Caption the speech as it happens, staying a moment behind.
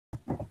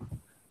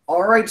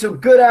All right, so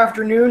good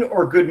afternoon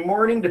or good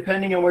morning,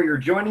 depending on where you're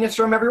joining us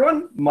from,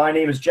 everyone. My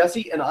name is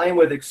Jesse, and I am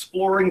with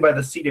Exploring by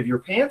the Seat of Your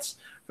Pants.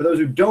 For those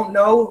who don't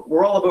know,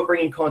 we're all about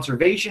bringing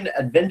conservation,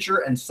 adventure,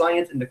 and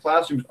science into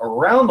classrooms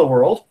around the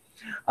world.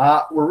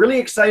 We're really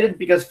excited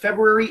because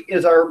February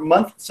is our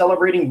month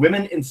celebrating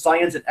women in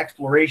science and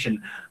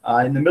exploration.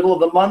 In the middle of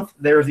the month,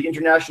 there's the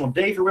International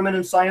Day for Women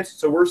in Science,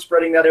 so we're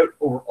spreading that out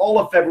over all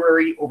of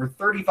February, over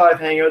 35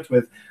 hangouts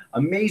with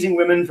amazing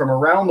women from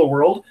around the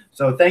world.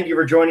 So thank you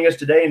for joining us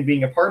today and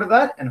being a part of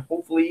that, and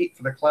hopefully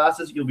for the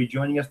classes, you'll be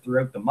joining us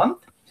throughout the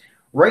month.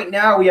 Right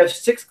now, we have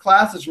 6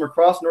 classes from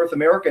across North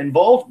America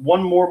involved.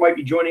 One more might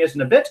be joining us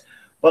in a bit,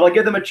 but I'll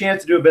give them a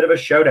chance to do a bit of a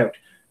shout out.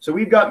 So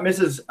we've got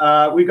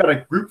we've got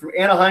a group from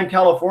Anaheim,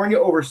 California,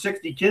 over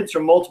 60 kids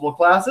from multiple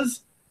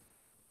classes.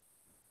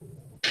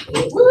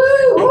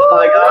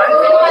 Hi,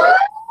 guys.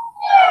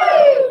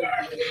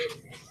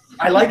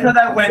 I like how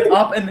that went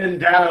up and then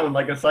down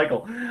like a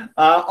cycle.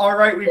 All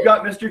right, we've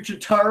got Mr.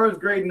 Chitaro's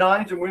grade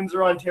 9 from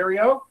Windsor,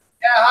 Ontario.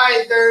 Yeah,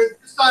 hi, they're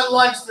just on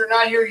lunch. They're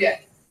not here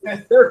yet.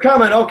 They're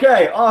coming.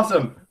 Okay,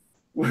 awesome.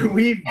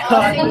 We've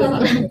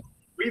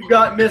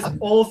got Miss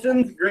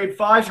Olson's grade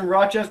 5 from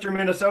Rochester,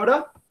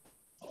 Minnesota.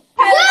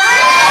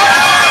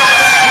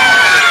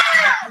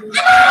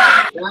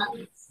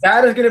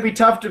 That is going to be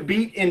tough to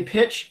beat in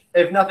pitch,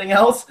 if nothing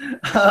else.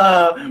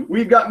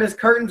 We've got Miss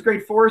Carton's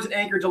grade 4s in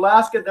Anchorage,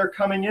 Alaska. They're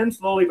coming in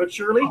slowly but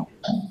surely.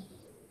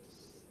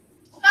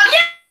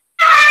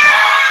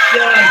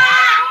 Yeah.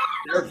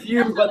 There are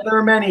few, but there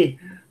are many.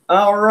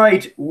 All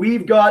right.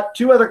 We've got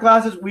 2 other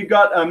classes. We've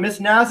got Miss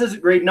Nass's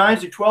grade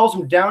 9s through 12s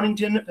from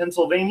Downingtown,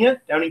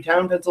 Pennsylvania.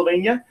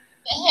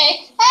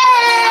 Hey.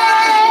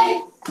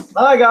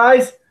 Hi,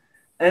 guys.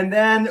 And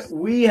then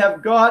we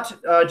have got,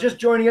 just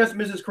joining us,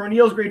 Mrs.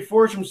 Cornelius, grade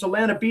 4s from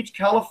Solana Beach,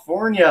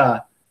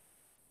 California.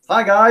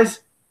 Hi,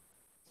 guys.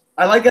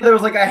 I like that there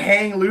was like a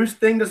hang loose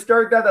thing to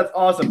start that. That's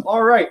awesome.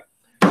 All right.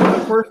 So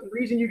of course, the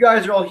reason you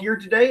guys are all here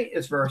today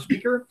is for our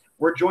speaker.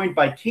 We're joined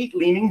by Kate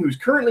Leeming, who's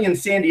currently in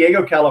San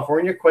Diego,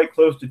 California, quite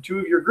close to 2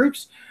 of your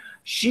groups.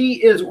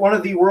 She is one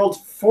of the world's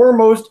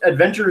foremost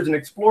adventurers and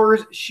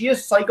explorers. She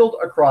has cycled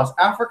across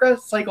Africa,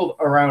 cycled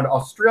around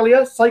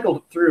Australia,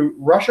 cycled through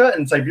Russia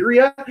and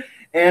Siberia,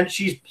 and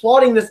she's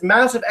plotting this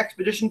massive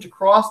expedition to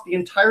cross the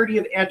entirety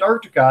of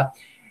Antarctica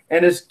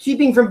and is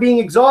keeping from being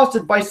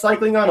exhausted by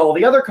cycling on all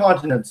the other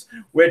continents,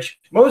 which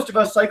most of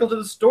us cycle to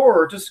the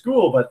store or to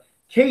school, but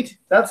Kate,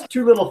 that's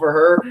too little for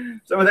her.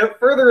 So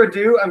without further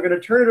ado, I'm going to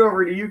turn it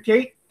over to you,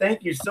 Kate.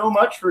 Thank you so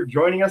much for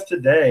joining us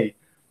today.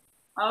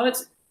 Oh,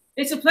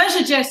 it's a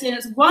pleasure, Jesse, and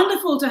it's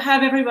wonderful to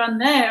have everyone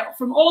there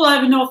from all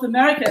over North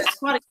America. It's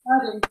quite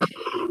exciting.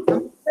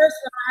 The first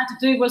one I had to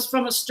do was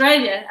from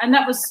Australia, and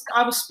I was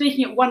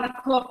speaking at 1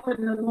 o'clock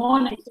in the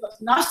morning, so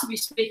it's nice to be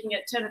speaking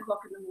at 10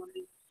 o'clock in the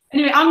morning.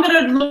 Anyway, I'm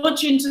going to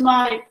launch into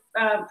my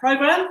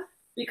program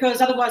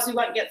because otherwise we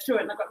won't get through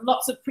it, and I've got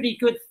lots of pretty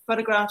good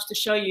photographs to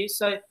show you,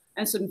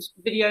 and some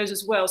videos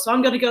as well. So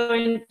I'm going to go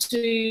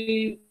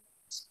into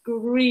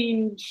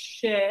screen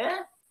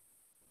share.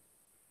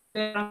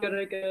 Then I'm going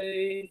to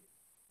go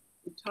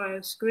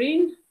entire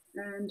screen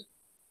and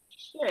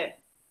share.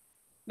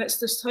 Let's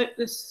just hope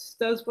this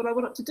does what I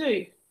want it to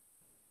do.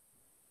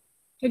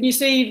 Can you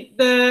see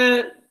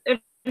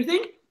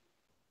everything?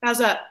 How's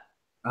that?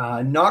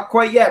 Not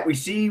quite yet. We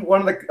see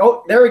one of the,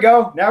 oh, there we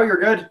go. Now you're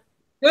good.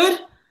 Good?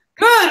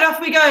 Good, off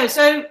we go.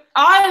 So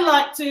I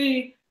like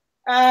to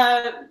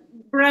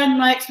brand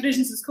my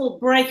expeditions as called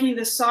Breaking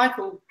the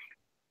Cycle.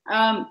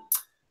 And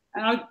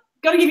I've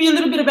got to give you a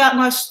little bit about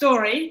my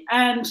story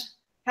and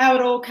how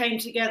it all came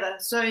together.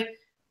 So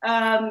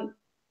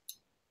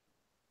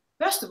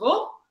first of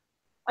all,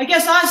 I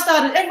guess I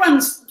started,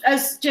 everyone's,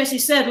 as Jesse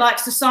said,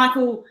 likes to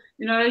cycle,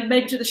 you know,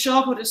 maybe to the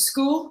shop or to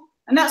school.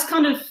 And that's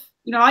kind of,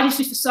 you know, I just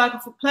used to cycle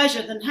for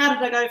pleasure. Then how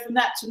did I go from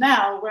that to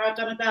now, where I've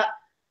done about,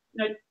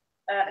 you know,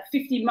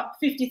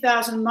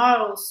 50,000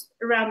 miles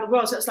around the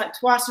world. So it's like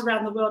twice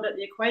around the world at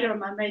the equator on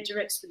my major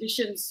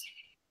expeditions.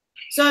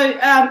 So,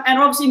 and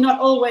obviously not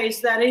always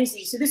that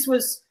easy. So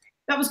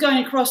that was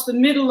going across the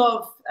middle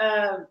of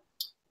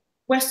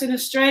Western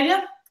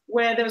Australia,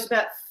 where there was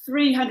about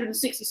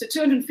 360, so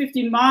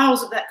 250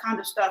 miles of that kind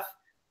of stuff.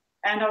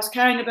 And I was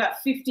carrying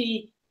about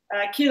 50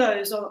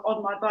 kilos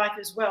on my bike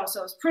as well.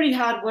 So it was pretty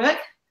hard work.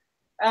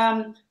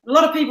 A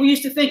lot of people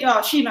used to think,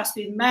 oh, she must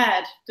be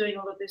mad doing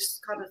all of this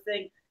kind of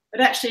thing. But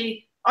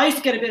actually, I used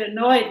to get a bit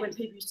annoyed when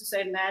people used to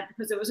say mad,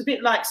 because it was a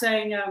bit like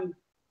saying,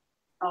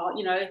 oh,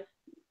 you know,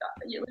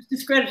 it was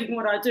discrediting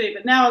what I do.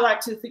 But now I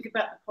like to think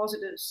about the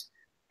positives.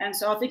 And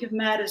so I think of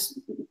mad as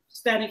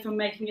standing for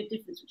making a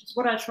difference, which is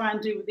what I try and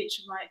do with each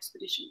of my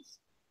expeditions.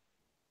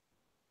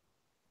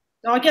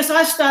 So I guess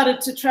I started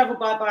to travel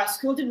by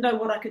bicycle, didn't know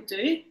what I could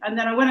do. And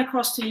then I went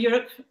across to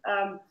Europe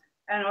and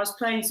I was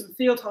playing some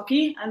field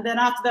hockey. And then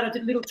after that, I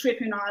did a little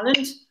trip in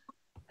Ireland.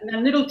 And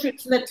then little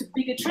trips led to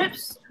bigger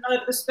trips. And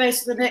over the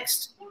space of the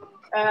next,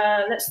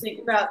 let's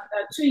think, about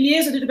 2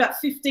 years, I did about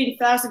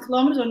 15,000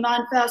 kilometers or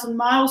 9,000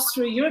 miles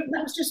through Europe. And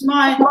that was just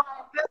my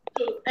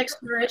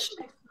exploration.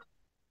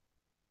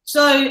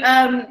 So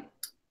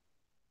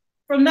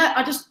from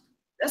that,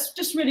 that's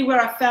just really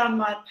where I found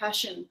my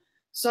passion.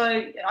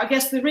 So I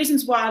guess the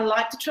reasons why I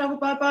like to travel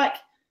by bike,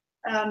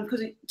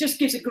 because it just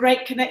gives a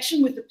great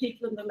connection with the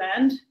people in the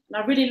land. And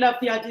I really love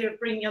the idea of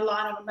bringing a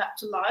line on a map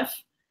to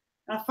life.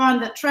 And I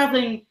find that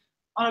traveling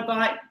on a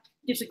bike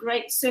gives a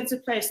great sense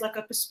of place, like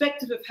a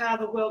perspective of how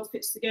the world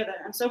fits together.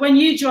 And so when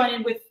you join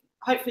in with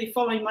hopefully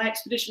following my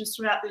expeditions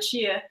throughout this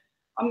year,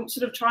 I'm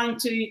sort of trying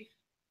to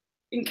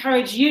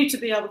encourage you to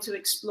be able to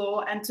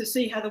explore and to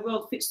see how the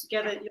world fits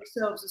together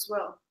yourselves as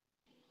well.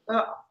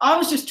 I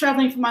was just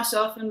traveling for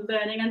myself and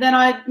learning, and then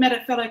I met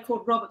a fellow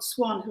called Robert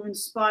Swan who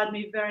inspired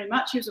me very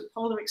much. He was a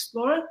polar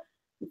explorer,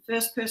 the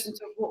first person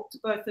to walk to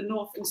both the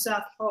North and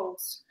South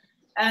Poles.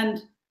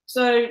 And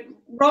so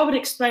Robert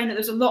explained that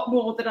there's a lot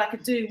more that I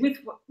could do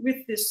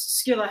with this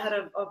skill I had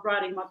of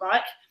riding my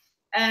bike.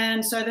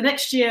 And so the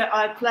next year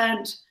I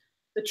planned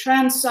the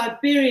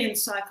Trans-Siberian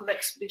Cycle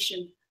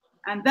Expedition,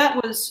 and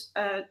that was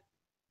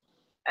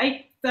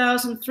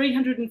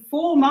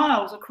 8,304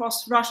 miles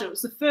across Russia. It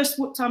was the first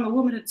time a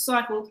woman had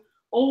cycled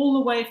all the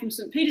way from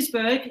St.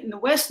 Petersburg in the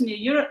west, in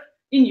Europe,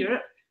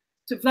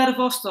 to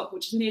Vladivostok,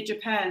 which is near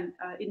Japan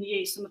in the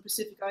east on the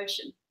Pacific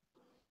Ocean.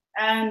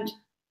 And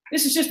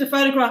this is just a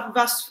photograph of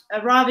us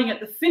arriving at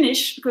the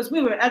finish, because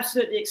we were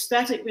absolutely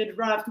ecstatic. We had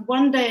arrived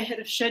one day ahead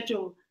of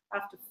schedule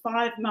after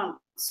 5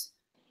 months.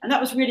 And that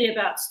was really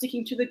about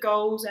sticking to the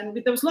goals. And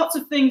there was lots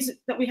of things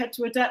that we had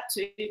to adapt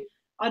to.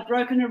 I'd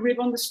broken a rib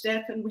on the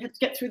step, and we had to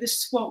get through this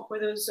swamp where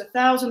there was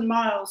 1,000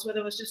 miles, where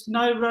there was just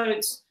no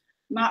roads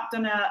marked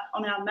on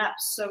our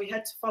maps. So we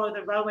had to follow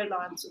the railway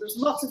line. So there was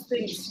lots of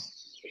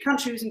things. The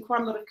country was in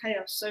quite a lot of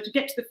chaos. So to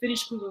get to the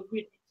finish, we were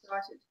really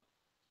excited.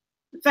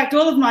 In fact,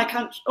 all of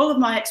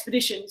my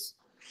expeditions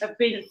have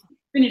been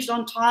finished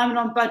on time and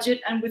on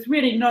budget, and with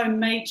really no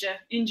major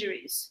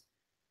injuries.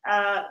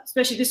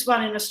 Especially this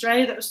one in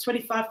Australia, that was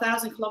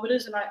 25,000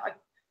 kilometres, and I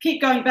keep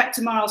going back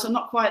to miles. I'm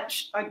not quite,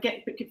 I get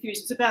a bit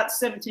confused. It's about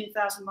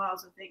 17,000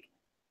 miles, I think.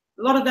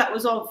 A lot of that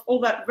was of all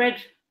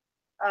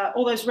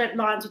those red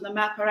lines on the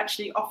map are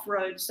actually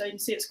off-road. So you can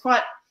see it's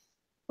quite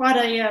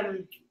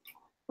a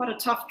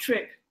tough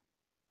trip.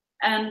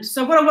 And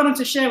so what I wanted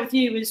to share with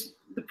you is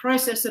the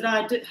process that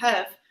I did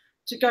have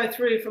to go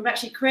through from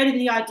actually creating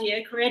the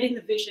idea, creating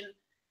the vision,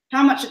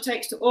 how much it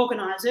takes to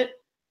organize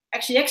it,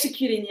 actually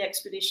executing the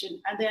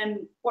expedition, and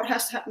then what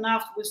has to happen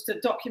afterwards to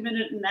document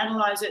it and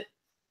analyze it,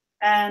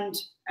 and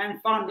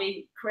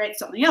finally create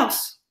something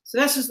else. So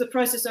this is the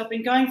process I've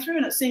been going through,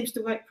 and it seems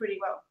to work pretty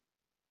well.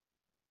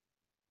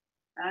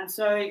 And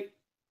so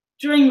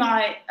during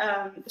my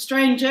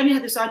Australian journey, I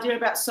had this idea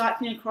about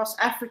cycling across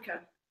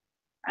Africa.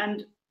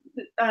 And,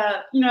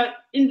 you know,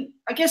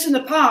 I guess in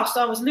the past,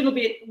 I was a little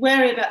bit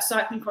wary about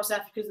cycling across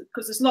Africa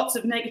because there's lots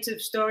of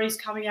negative stories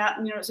coming out,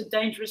 and, you know, it's a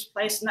dangerous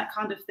place and that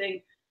kind of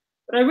thing.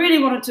 But I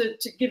really wanted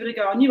to give it a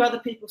go. I knew other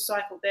people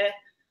cycled there.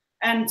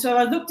 And so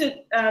I looked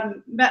at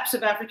maps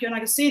of Africa, and I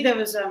could see there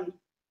was a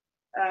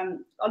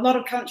lot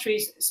of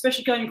countries,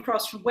 especially going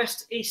across from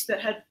west to east,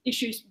 that had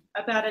issues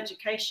about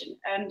education,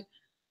 and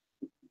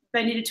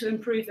they needed to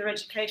improve their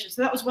education.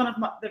 So that was one of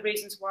the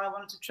reasons why I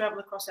wanted to travel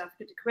across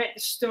Africa, to create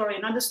this story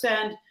and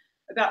understand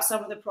about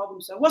some of the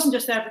problems. So it wasn't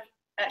just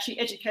actually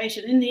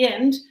education. In the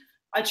end,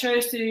 I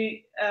chose to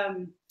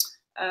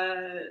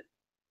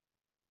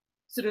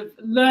sort of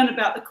learn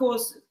about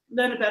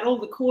all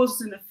the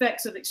causes and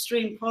effects of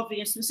extreme poverty,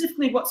 and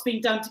specifically what's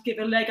being done to give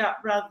a leg up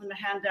rather than a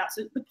handout.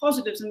 So the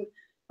positives, and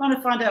trying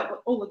to find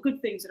out all the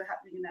good things that are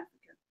happening in Africa.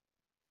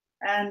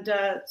 And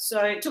so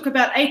it took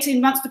about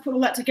 18 months to put all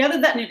that together.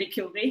 That nearly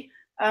killed me.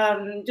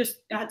 I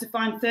had to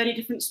find 30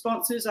 different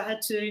sponsors. I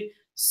had to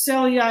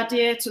sell the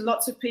idea to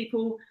lots of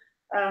people.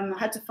 I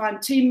had to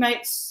find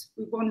teammates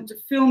who wanted to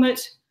film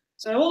it.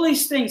 So all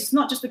these things, it's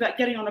not just about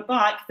getting on a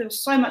bike. There was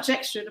so much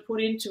extra to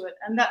put into it.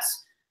 And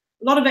that's,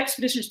 a lot of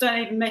expeditions don't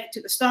even make it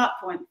to the start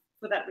point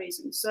for that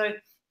reason. So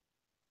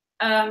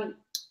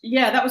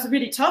yeah, that was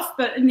really tough.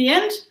 But in the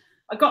end,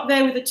 I got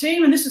there with a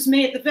team, and this was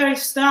me at the very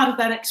start of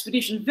that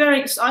expedition. Very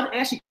excited,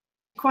 actually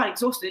quite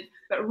exhausted,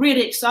 but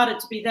really excited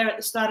to be there at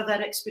the start of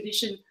that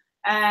expedition.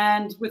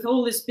 And with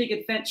all this big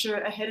adventure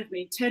ahead of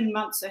me, 10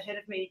 months ahead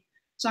of me,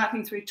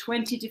 cycling through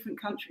 20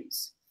 different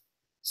countries.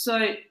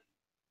 So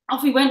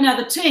off we went. Now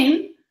the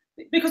team,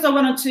 because I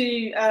wanted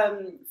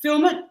to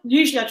film it,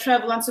 usually I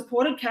travel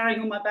unsupported,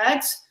 carrying all my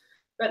bags.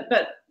 But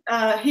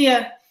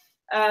here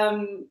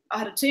I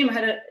had a team. I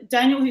had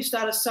Daniel, who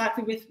started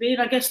cycling with me.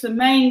 And I guess the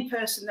main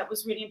person that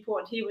was really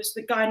important here was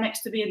the guy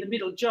next to me in the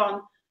middle,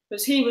 John,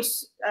 because he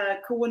was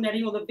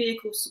coordinating all the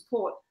vehicle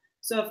support.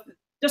 So it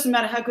doesn't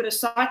matter how good a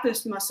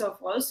cyclist myself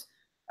was,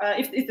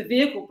 if the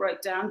vehicle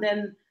broke down,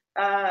 then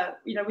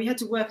you know, we had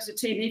to work as a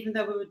team, even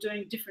though we were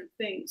doing different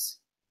things.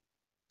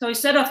 So we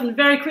set off, and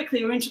very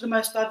quickly we're into the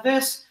most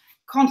diverse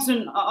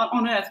continent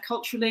on Earth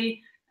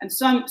culturally, and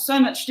so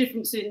much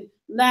difference in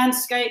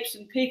landscapes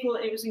and people.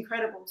 It was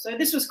incredible. So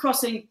this was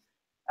crossing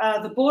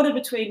the border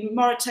between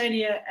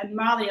Mauritania and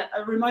Mali,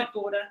 a remote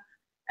border,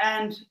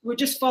 and we're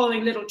just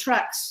following little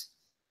tracks.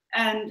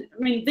 And I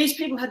mean, these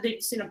people had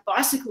never seen a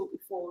bicycle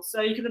before.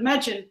 So you can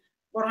imagine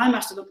what I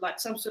must have looked like,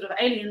 some sort of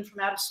alien from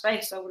outer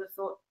space, I would have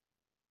thought.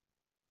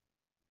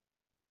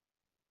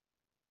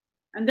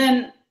 And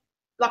then,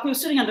 like, we were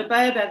sitting under a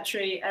baobab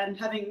tree and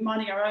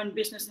minding our own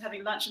business and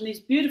having lunch, and these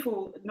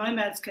beautiful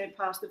nomads came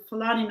past, the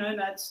Fulani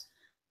nomads,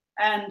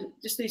 and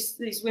just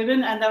these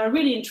women, and they were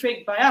really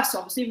intrigued by us.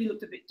 Obviously, we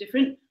looked a bit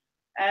different.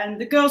 And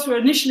the girls were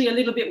initially a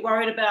little bit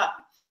worried about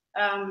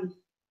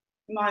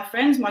my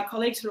friends, my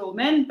colleagues who are all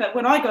men, but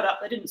when I got up,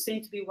 they didn't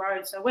seem to be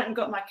worried. So I went and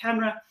got my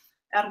camera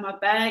out of my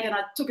bag, and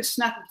I took a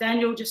snap of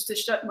Daniel just to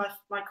show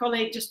my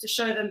colleague, just to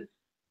show them,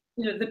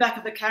 you know, the back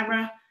of the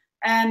camera.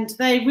 And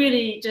they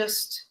really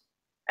just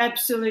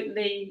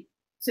absolutely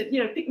said,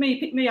 you know, pick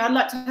me, I'd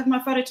like to have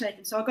my photo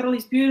taken. So I got all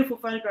these beautiful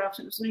photographs,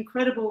 and it was an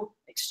incredible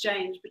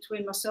exchange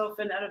between myself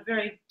and a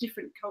very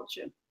different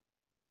culture.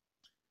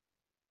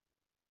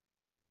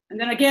 And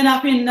then again,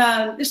 up in,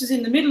 this is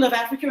in the middle of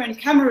Africa, in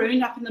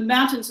Cameroon, up in the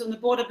mountains on the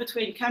border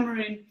between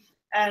Cameroon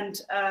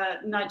and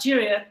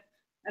Nigeria.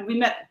 And we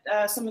met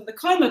some of the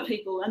Koma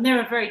people, and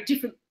they're a very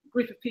different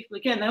group of people.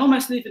 Again, they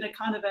almost live in a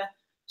kind of a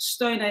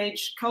Stone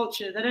Age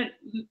culture. They don't,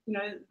 you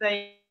know,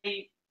 they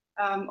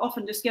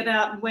often just get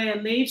out and wear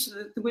leaves.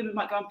 So the women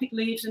might go and pick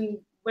leaves and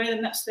wear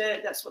them.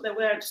 That's what they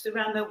wear, just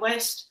around their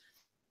waist.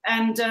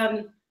 And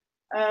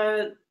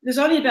there's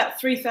only about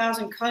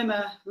 3,000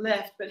 Koma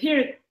left. But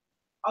here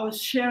I was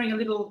sharing a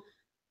little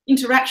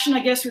interaction,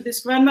 I guess, with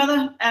this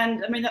grandmother.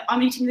 And I mean,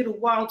 I'm eating little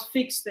wild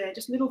figs there,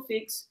 just little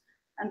figs.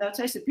 And they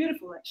tasted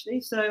beautiful,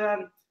 actually.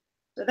 So,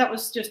 so that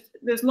was just,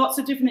 there's lots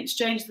of different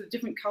exchanges with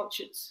different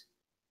cultures.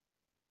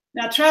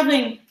 Now,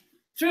 traveling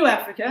through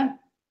Africa,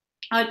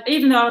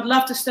 even though I'd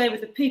love to stay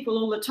with the people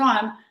all the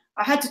time,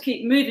 I had to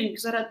keep moving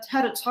because I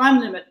had a time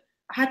limit.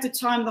 I had to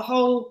time the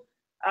whole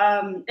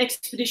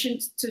expedition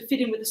to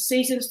fit in with the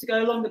seasons, to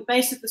go along the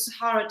base of the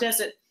Sahara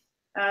Desert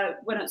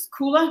when it's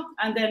cooler,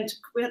 and then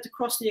we had to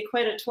cross the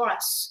equator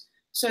twice.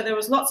 So there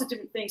was lots of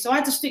different things. So I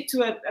had to stick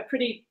to a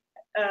pretty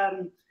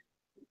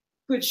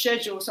good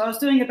schedule. So I was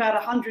doing about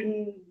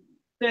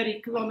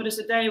 130 kilometers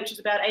a day, which is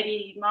about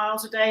 80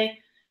 miles a day,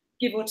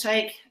 give or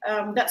take.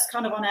 That's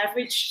kind of on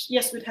average.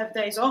 Yes, we'd have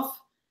days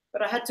off,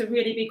 but I had to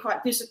really be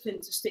quite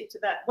disciplined to stick to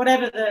that,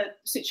 whatever the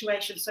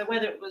situation. So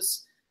whether it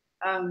was,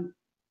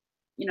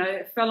 you know,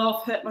 fell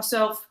off, hurt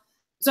myself.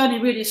 It's only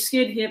really a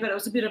skid here, but it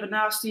was a bit of a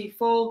nasty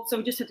fall. So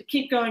we just had to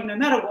keep going no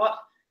matter what.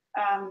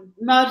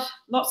 Mud,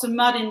 lots of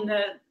mud in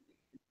the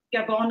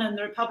Gabon and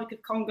the Republic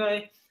of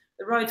Congo.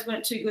 The roads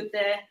weren't too good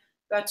there,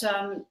 but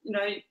you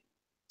know,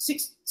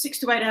 six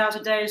to 8 hours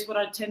a day is what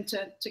I tend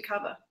to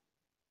cover.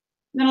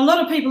 And then a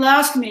lot of people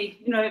ask me,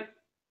 you know,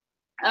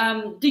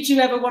 did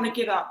you ever want to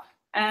give up?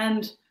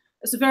 And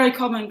it's a very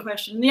common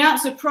question. And the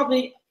answer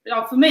probably,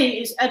 for me,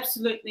 is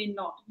absolutely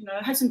not. You know,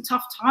 I had some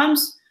tough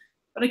times,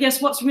 but I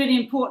guess what's really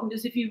important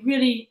is if you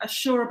really are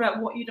sure about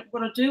what you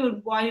want to do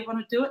and why you want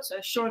to do it, so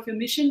sure of your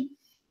mission.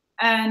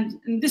 And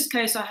in this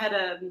case, I had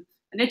an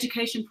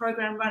education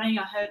program running.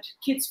 I had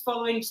kids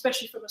following,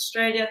 especially from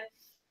Australia.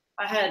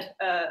 I had,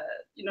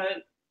 you know,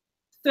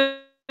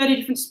 30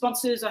 different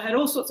sponsors. I had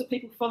all sorts of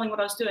people following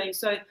what I was doing.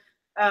 So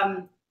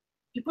if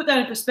you put that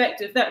in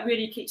perspective, that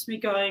really keeps me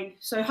going.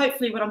 So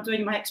hopefully when I'm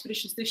doing my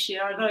expeditions this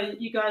year, I know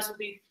you guys will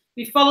be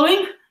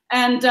following,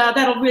 and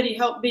that'll really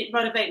help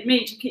motivate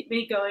me to keep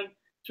me going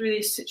through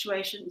these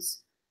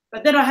situations.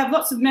 But then I have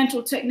lots of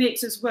mental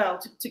techniques as well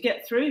to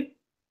get through.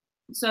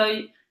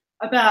 So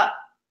about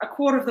a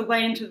quarter of the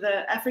way into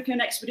the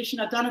African expedition,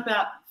 I've done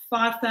about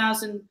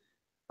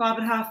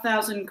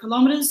 5,500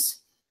 kilometers.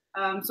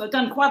 So I'd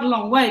done quite a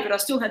long way, but I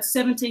still had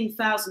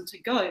 17,000 to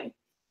go.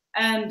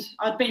 And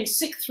I'd been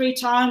sick 3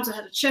 times. I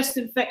had a chest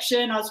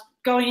infection. I was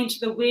going into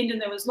the wind,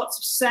 and there was lots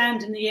of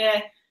sand in the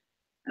air.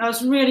 And I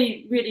was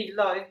really, really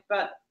low.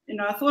 But, you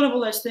know, I thought of all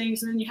those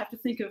things, and then you have to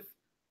think of,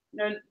 you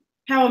know,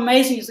 how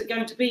amazing is it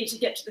going to be to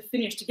get to the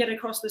finish, to get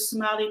across the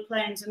Somali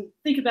plains, and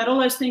think about all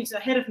those things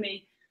ahead of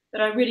me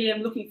that I really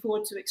am looking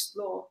forward to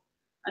explore.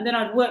 And then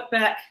I'd work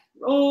back,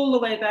 all the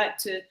way back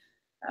to,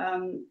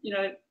 you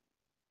know,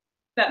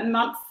 that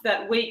month,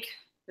 that week,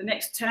 the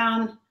next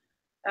town,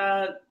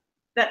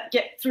 that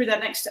get through that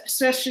next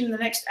session, the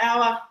next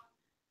hour,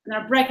 and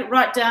I break it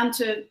right down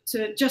to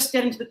just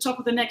getting to the top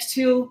of the next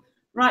hill,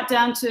 right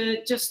down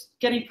to just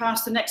getting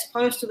past the next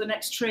post or the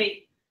next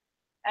tree.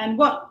 And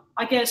what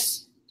I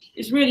guess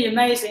is really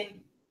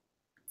amazing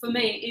for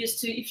me is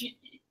to, if you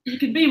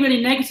can be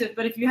really negative,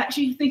 but if you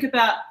actually think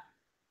about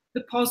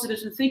the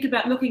positives and think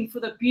about looking for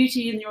the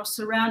beauty in your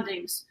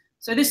surroundings.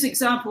 So this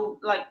example,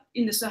 like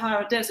in the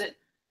Sahara Desert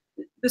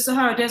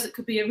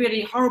could be a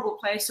really horrible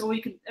place, or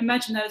you can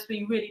imagine that as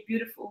being really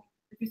beautiful.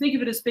 If you think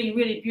of it as being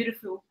really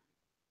beautiful,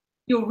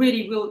 you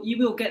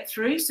will get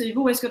through. So you've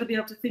always got to be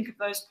able to think of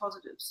those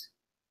positives.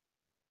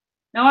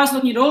 Now, I was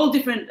looking at all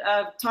different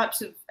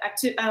types of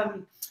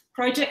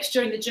projects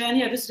during the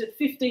journey. I visited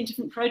 15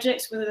 different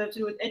projects, whether they're to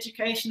do with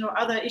education or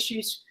other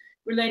issues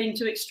relating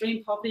to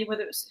extreme poverty,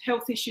 whether it's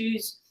health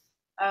issues,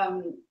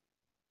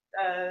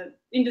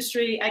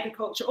 industry,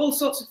 agriculture, all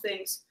sorts of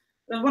things.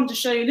 But I wanted to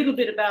show you a little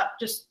bit about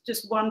just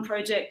one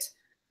project.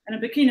 And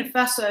in Burkina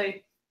Faso,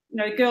 you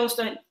know, girls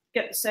don't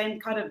get the same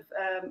kind of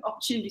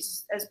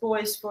opportunities as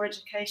boys for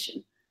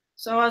education.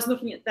 So I was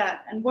looking at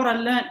that, and what I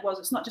learned was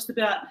it's not just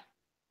about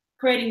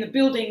creating the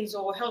buildings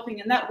or helping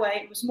in that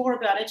way. It was more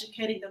about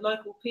educating the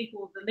local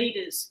people, the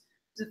leaders,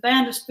 because they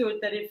understood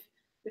that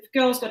if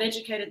girls got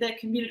educated, their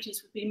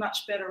communities would be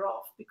much better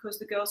off because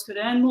the girls could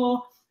earn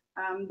more,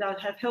 they'd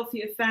have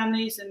healthier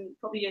families and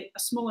probably a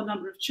smaller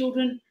number of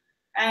children,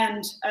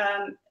 and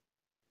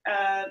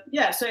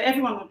so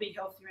everyone would be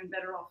healthier and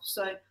better off.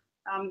 So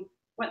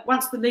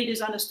once the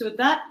leaders understood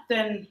that,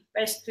 then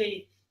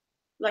basically,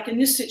 like in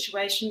this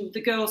situation,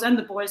 the girls and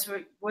the boys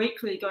were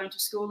equally going to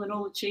school and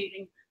all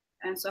achieving.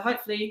 And so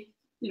hopefully,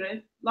 you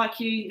know, like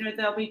you know,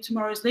 they'll be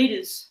tomorrow's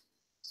leaders.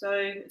 So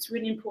it's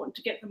really important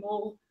to get them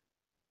all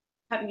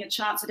having a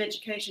chance at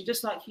education,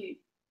 just like you.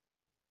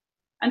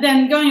 And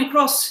then going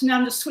across, now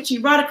I'm just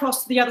switching right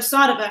across to the other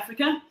side of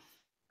Africa.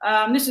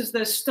 This is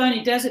the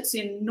stony deserts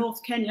in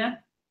North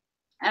Kenya.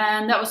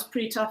 And that was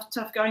pretty tough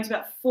going. It's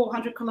about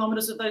 400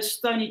 kilometers of those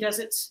stony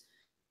deserts.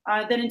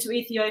 Then into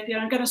Ethiopia.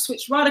 I'm going to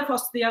switch right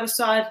across to the other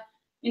side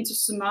into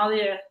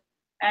Somalia.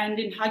 And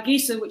in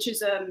Hargeisa, which is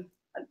the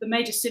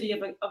major city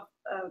of a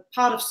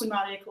part of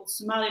Somalia called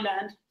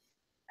Somaliland.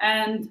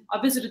 And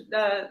I visited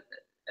a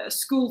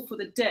school for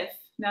the deaf.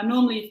 Now,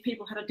 normally if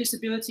people had a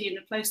disability in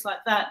a place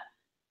like that,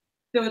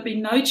 there would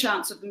be no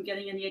chance of them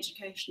getting any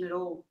education at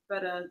all.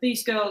 But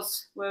these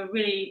girls were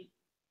really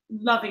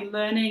loving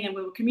learning, and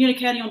we were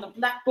communicating on the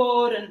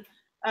blackboard, and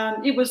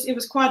it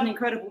was quite an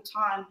incredible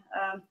time.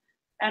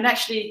 And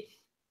actually,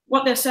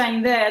 what they're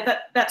saying there,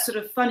 that sort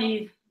of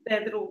funny,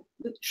 their little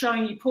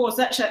showing you pause,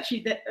 that's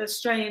actually the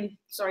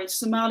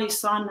Somali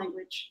sign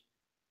language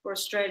for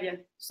Australia.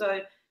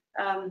 So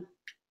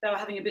they were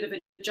having a bit of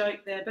a joke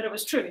there, but it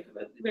was true,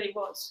 it really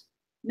was.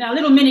 Now, a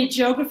little mini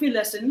geography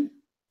lesson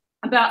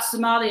about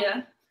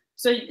Somalia.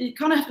 So you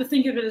kind of have to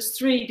think of it as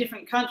three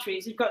different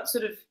countries. You've got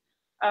sort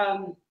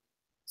of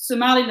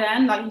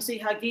Somaliland, like you can see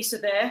Hargeisa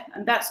there,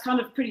 and that's kind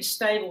of pretty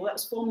stable. That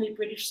was formerly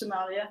British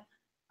Somalia.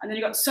 And then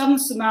you've got southern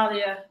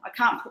Somalia. I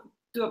can't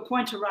do a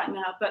pointer right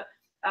now, but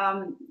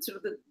sort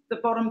of the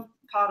bottom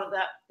part of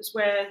that is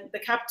where the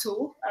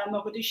capital,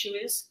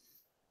 Mogadishu, is.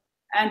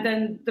 And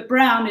then the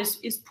brown is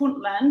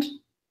Puntland,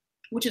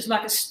 which is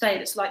like a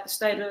state. It's like the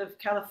state of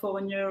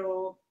California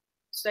or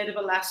state of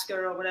Alaska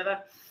or whatever.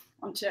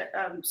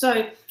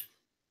 So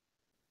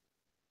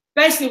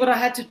basically what I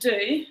had to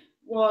do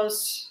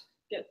was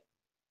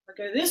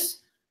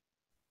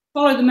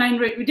follow the main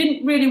route. We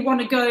didn't really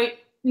want to go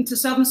into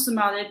southern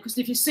Somalia because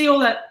if you see all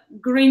that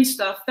green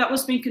stuff, that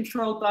was being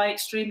controlled by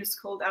extremists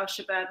called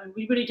Al-Shabaab, and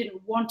we really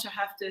didn't want to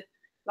have to,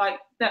 like,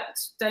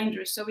 that's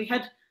dangerous. So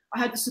I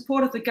had the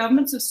support of the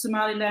governments of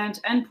Somaliland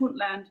and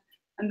Puntland,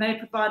 and they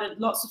provided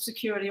lots of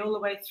security all the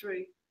way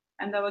through.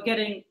 And they were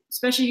getting,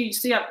 especially you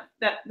see up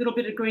that little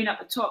bit of green up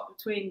the top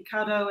between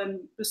Kado and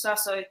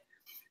Busaso,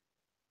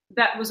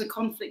 that was a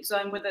conflict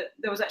zone where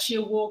there was actually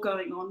a war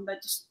going on. They're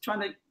just trying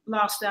to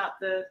blast out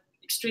the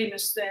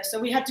extremists there. So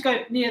we had to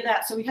go near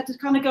that. So we had to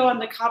kind of go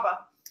undercover.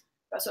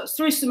 So it's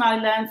through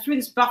Somaliland, through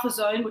this buffer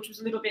zone, which was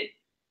a little bit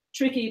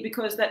tricky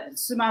because that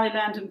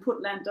Somaliland and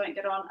Puntland don't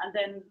get on. And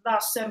then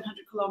last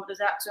 700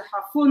 kilometers out to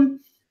Hafun,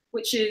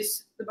 which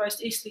is the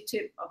most easterly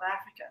tip of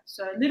Africa.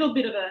 So a little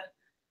bit of a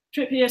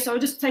trip here. So we're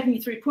just taking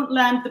you through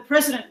Puntland. The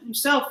president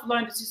himself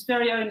loaned us his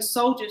very own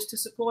soldiers to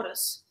support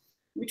us.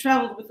 We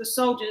traveled with the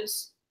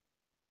soldiers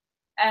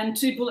and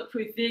 2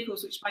 bulletproof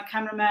vehicles, which my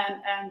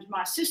cameraman and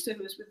my sister,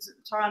 who was with us at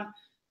the time,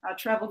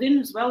 traveled in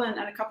as well, and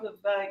a couple of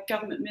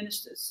government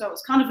ministers. So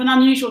it's kind of an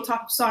unusual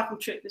type of cycle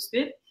trip, this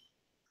bit.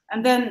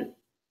 And then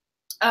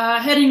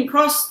heading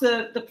across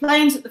the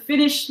plains at the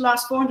finish,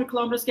 last 400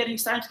 kilometers,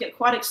 starting to get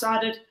quite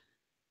excited.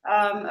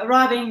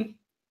 Arriving,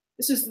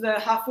 this is the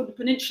Hafun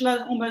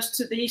Peninsula, almost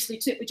to the easterly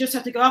tip. We just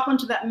had to go up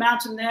onto that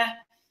mountain there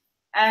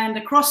and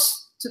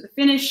across to the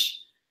finish.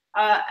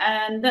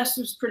 And this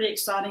was pretty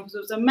exciting because it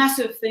was a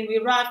massive thing. We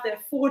arrived there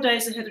 4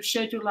 days ahead of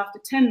schedule after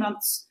 10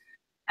 months,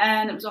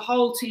 and it was a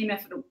whole team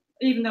effort.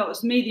 Even though it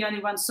was me, the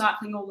only one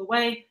cycling all the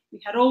way, we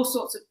had all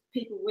sorts of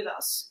people with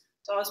us.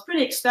 So I was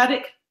pretty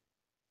ecstatic.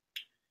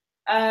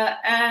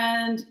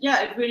 And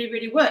yeah, it really,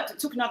 really worked. It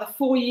took another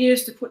 4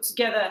 years to put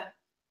together,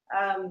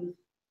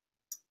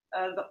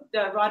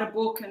 write a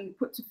book and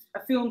put a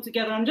film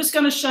together. I'm just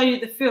going to show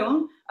you the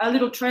film, a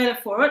little trailer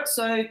for it.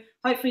 So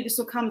hopefully this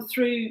will come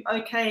through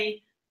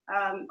okay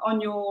on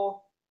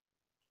your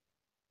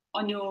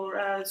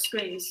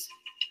screens.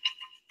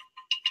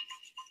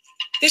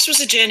 This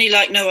was a journey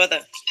like no other,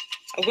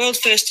 a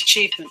world-first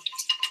achievement.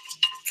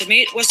 For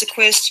me, it was a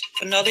quest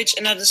for knowledge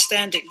and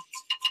understanding.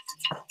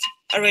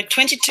 I rode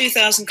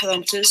 22,000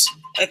 kilometers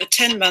over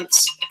 10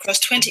 months across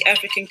 20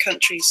 African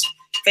countries,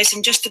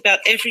 facing just about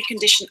every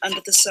condition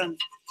under the sun.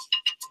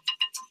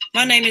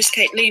 My name is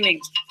Kate Leeming.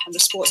 I'm a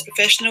sports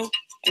professional,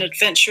 an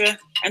adventurer,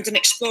 and an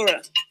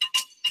explorer.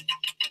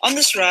 On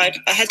this ride,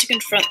 I had to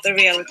confront the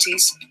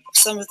realities of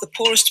some of the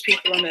poorest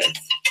people on Earth.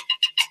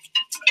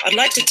 I'd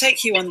like to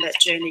take you on that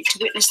journey to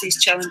witness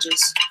these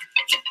challenges.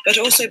 but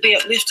also be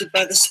uplifted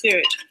by the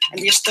spirit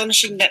and the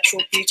astonishing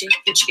natural beauty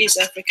which is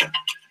Africa.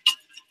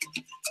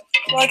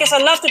 Well, I guess I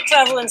love to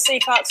travel and see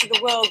parts of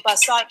the world by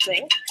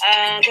cycling,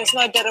 and there's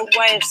no better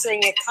way of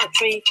seeing a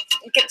country.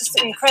 You get just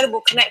an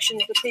incredible connection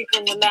with the people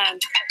in the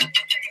land.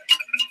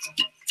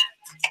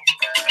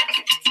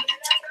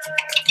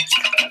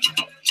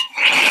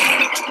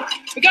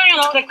 We're going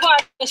on at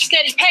quite a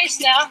steady pace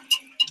now,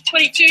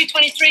 22,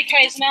 23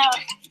 k's an hour.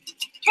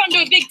 Trying to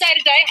do a big day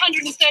today,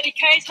 130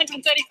 k's,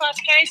 135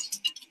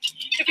 k's.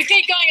 If we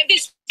keep going at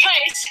this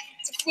pace,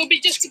 we'll be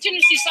just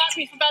continuously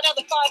cycling for about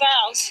another 5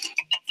 hours.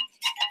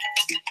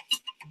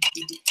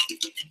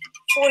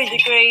 40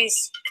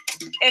 degrees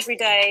every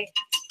day,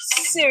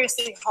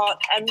 seriously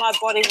hot, and my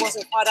body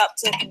wasn't quite up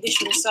to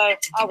condition, so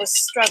I was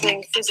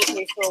struggling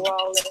physically for a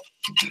while there.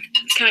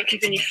 I can't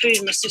keep any food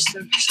in my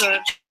system, so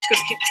I've just got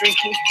to keep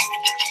drinking.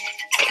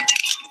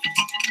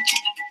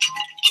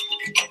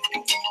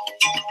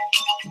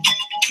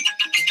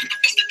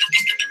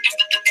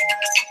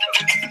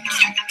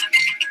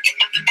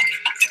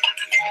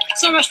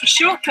 So much for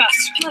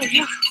shortcuts. Bloody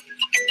hell.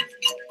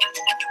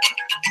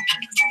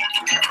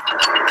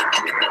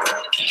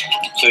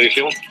 So you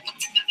feel?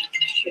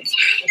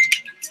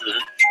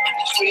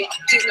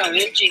 There's no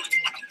energy.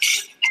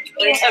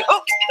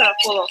 Oh, that'll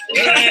fall off.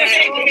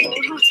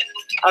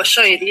 I'll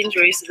show you the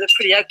injuries. They're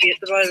pretty ugly at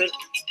the moment.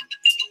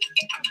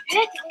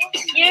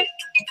 Yeah.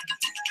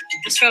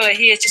 This fellow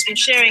here has just been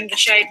sharing the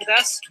shade with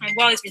us, and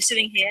while he's been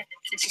sitting here,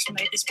 he's just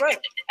made this rope.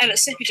 And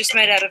it's simply just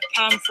made out of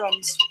palm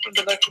fronds from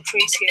the local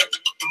trees here.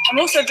 I'm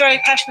also very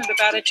passionate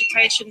about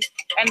education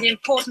and the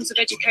importance of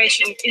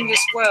education in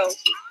this world.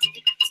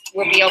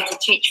 We'll be able to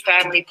teach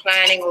family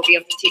planning, we'll be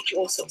able to teach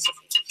all sorts of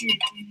things,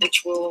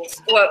 which will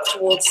work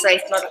towards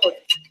safe motherhood.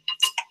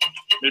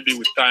 Maybe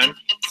with time,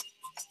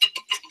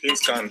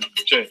 things can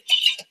change.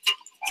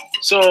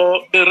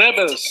 So the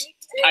rebels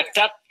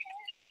attacked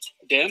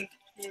them,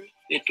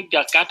 they took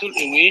their cattle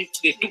away,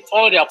 they took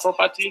all their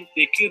property,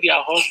 they killed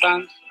their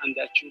husbands and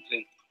their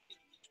children.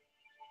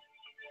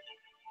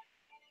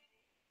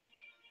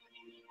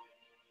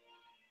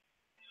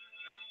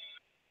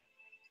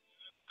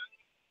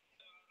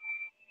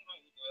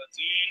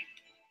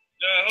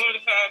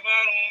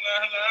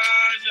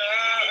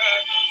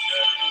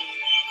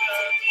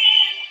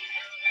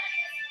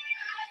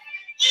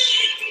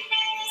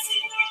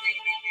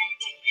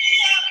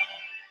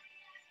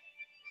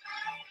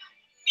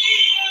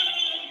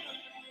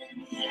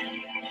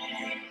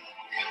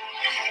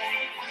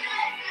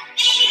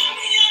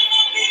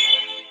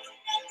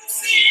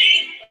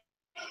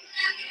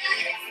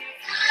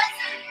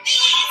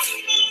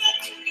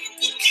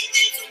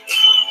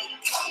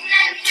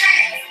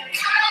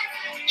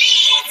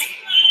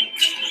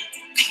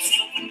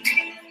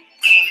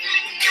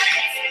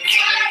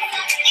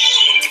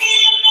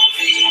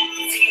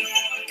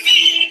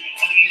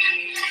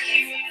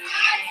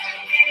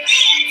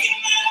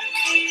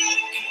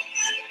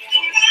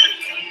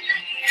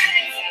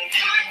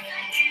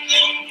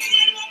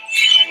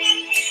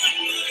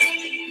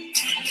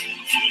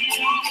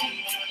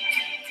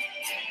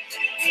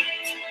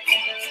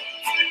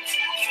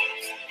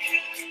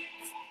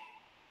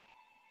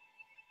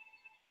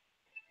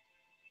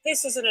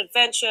 This is an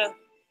adventure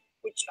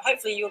which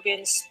hopefully you'll be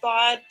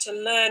inspired to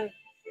learn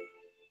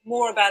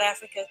more about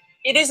Africa.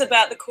 It is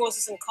about the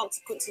causes and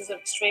consequences of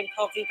extreme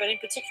poverty, but in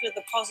particular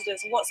the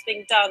positives and what's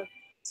being done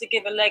to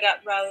give a leg up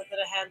rather than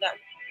a hand up.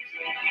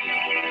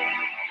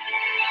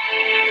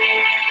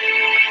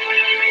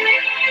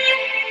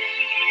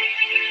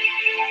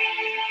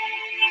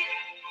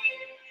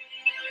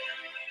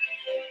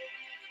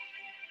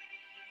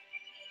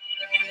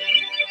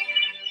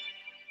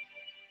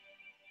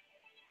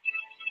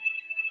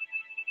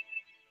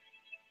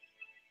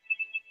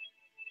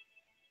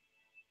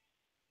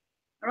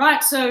 All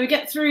right, so we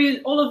get through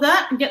all of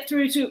that and get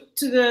through to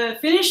the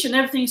finish and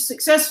everything's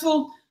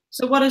successful.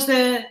 So what is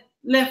there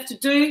left to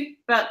do?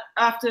 But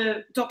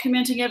after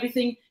documenting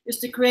everything is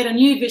to create a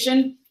new vision.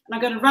 And I'm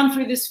going to run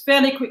through this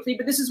fairly quickly,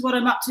 but this is what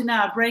I'm up to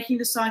now, breaking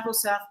the Cycle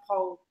South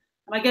Pole.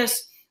 And I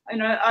guess, you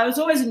know, I was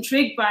always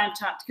intrigued by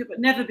Antarctica, but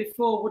never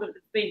before would it have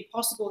been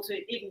possible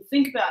to even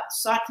think about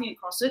cycling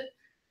across it.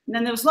 And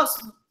then there was lots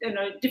of, you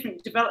know,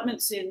 different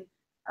developments in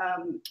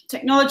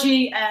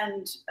technology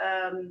and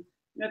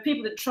you know,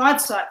 people that tried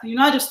cycling,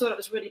 and I just thought it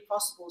was really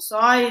possible.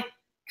 So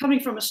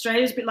coming from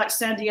Australia, it's a bit like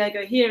San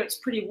Diego here, it's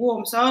pretty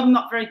warm. So I'm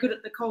not very good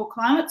at the cold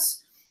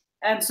climates.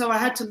 And so I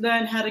had to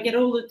learn how to get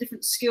all the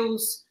different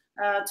skills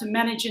to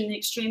manage in the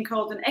extreme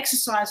cold and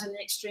exercise in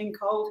the extreme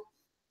cold.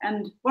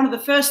 And one of the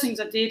first things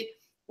I did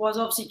was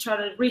obviously try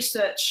to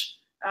research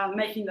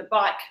making the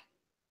bike.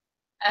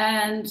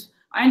 And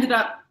I ended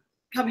up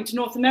coming to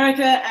North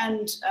America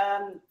and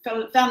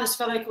found this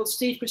fellow called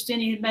Steve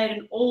Christini who made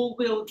an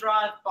all-wheel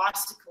drive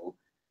bicycle.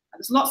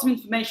 There's lots of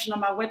information on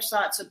my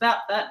websites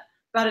about that,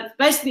 but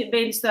it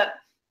means that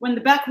when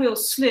the back wheel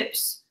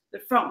slips, the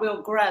front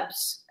wheel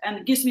grabs, and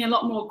it gives me a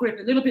lot more grip,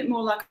 a little bit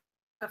more like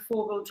a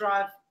four-wheel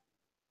drive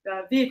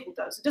vehicle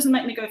does. It doesn't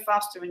make me go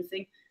faster or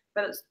anything,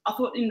 but I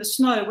thought in the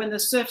snow, when the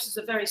surfaces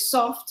are very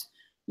soft,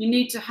 you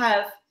need to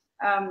have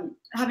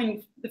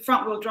having the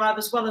front wheel drive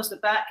as well as the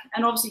back,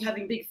 and obviously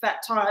having big fat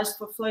tires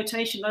for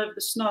flotation over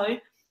the snow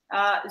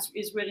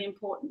is really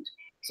important.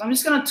 So I'm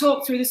just going to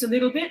talk through this a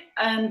little bit,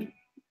 and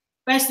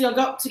basically I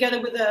got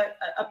together with a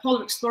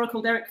polar explorer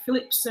called Eric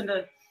Phillips and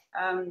a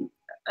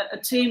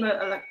team,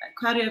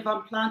 Claudio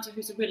Van Planta,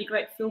 who's a really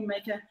great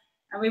filmmaker,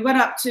 and we went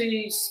up to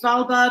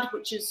Svalbard,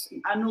 which is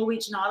a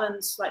Norwegian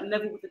island, like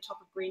level with the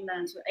top of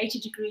Greenland, so 80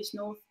 degrees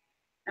north,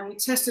 and we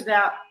tested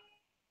out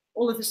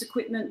all of this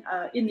equipment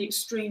in the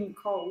extreme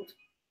cold.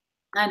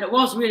 And it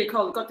was really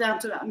cold. It got down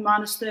to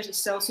minus 30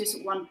 Celsius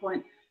at one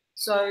point.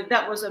 So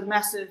that was a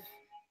massive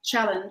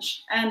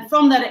challenge. And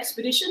from that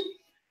expedition,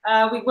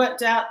 we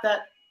worked out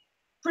that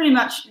pretty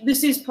much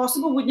this is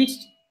possible. We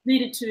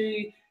needed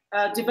to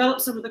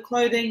develop some of the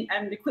clothing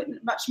and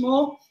equipment much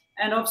more.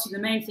 And obviously the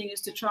main thing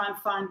is to try and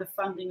find the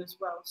funding as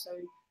well. So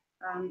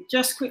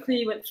just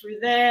quickly went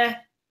through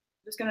there.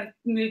 Just going to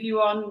move you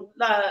on.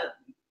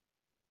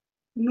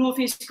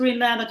 Northeast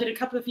Greenland I did a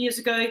couple of years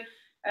ago,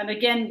 and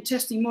again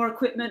testing more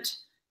equipment.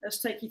 Let's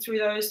take you through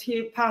those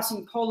here.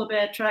 Passing polar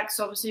bear tracks,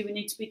 obviously we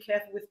need to be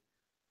careful with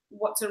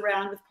what's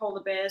around with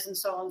polar bears and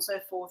so on and so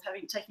forth,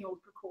 taking all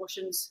the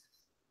precautions.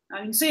 You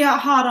can see how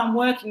hard I'm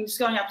working, just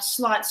going up a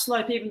slight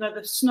slope, even though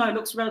the snow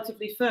looks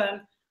relatively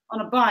firm. On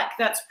a bike,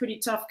 that's pretty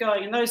tough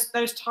going, and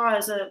those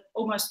tires are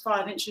almost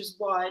 5 inches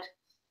wide.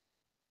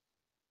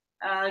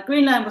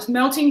 Greenland was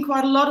melting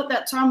quite a lot at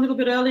that time, a little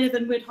bit earlier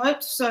than we'd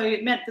hoped, so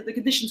it meant that the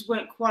conditions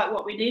weren't quite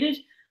what we needed.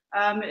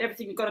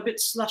 Everything got a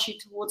bit slushy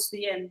towards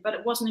the end, but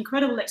it was an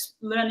incredible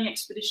learning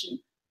expedition.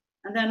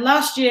 And then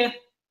last year,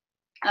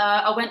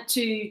 I went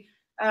to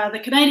the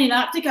Canadian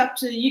Arctic, up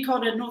to the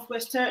Yukon and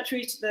Northwest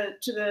Territory, to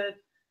the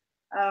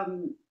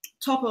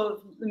top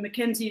of the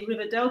Mackenzie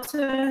River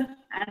Delta,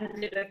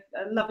 and did a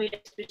lovely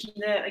expedition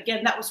there.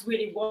 Again, that was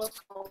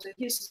cold. So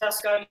here's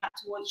us going out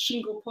towards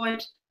Shingle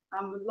Point,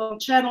 with long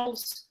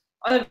channels,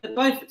 over the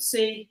Beaufort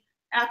Sea,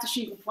 out to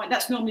Shingle Point.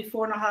 That's normally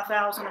 4.5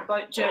 hours on a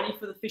boat journey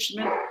for the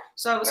fishermen.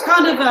 So it was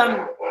kind of,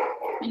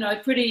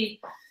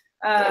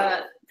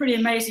 pretty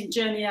amazing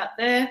journey out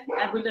there,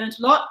 and we learned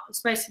a lot.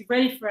 It's basically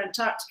ready for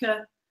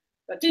Antarctica,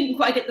 but didn't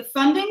quite get the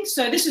funding.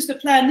 So this is the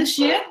plan this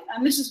year,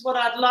 and this is what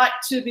I'd like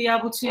to be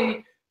able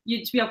to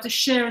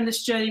share in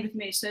this journey with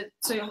me. So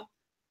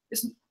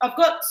I've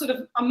got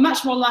I'm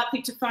much more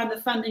likely to find the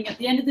funding at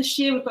the end of this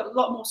year. We've got a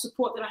lot more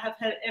support than I have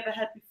ever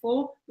had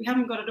before. We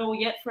haven't got it all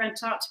yet for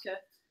Antarctica.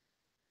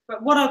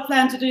 But what I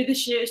plan to do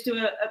this year is do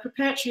a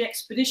preparatory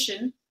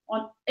expedition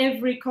on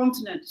every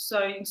continent.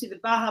 So you can see the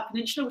Baja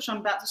Peninsula, which I'm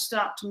about to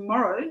start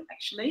tomorrow,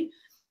 actually.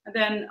 And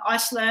then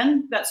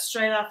Iceland, that's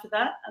straight after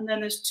that. And then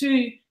there's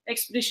 2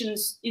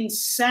 expeditions in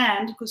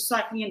sand, because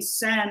cycling in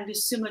sand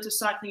is similar to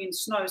cycling in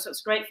snow. So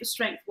it's great for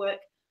strength work.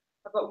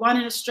 I've got one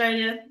in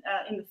Australia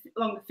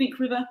along the Finke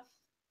River,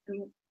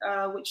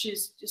 which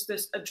is just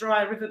a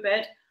dry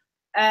riverbed,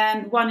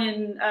 and one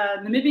in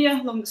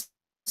Namibia along the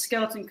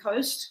Skeleton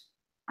Coast.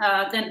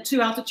 Then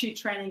 2 altitude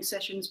training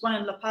sessions, one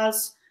in La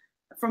Paz,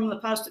 from La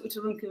Paz to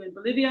Uturuncu in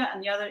Bolivia,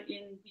 and the other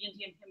in the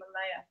Indian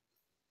Himalaya.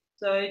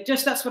 So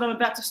that's what I'm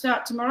about to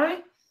start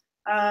tomorrow,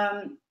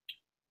 down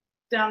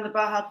the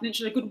Baja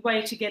Peninsula. A good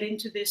way to get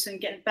into this and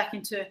get back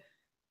into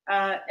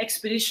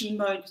expedition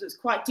mode, because it's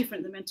quite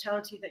different, the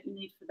mentality that you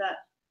need for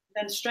that.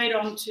 Then straight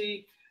on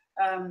to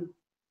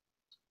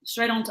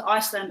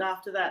Iceland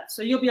after that.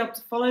 So you'll be able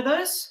to follow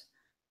those,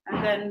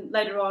 and then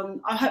later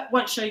on,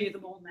 won't show you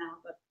them all now,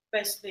 but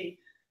basically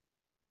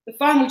the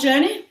final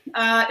journey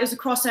is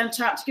across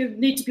Antarctica. We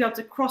need to be able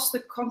to cross the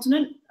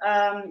continent,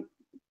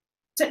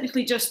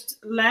 technically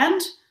just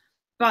land,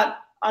 but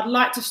I'd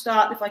like to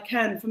start, if I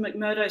can, from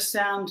McMurdo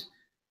Sound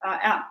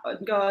out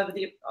and go over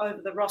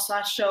the Ross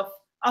Ice Shelf,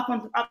 up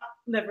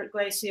Leverett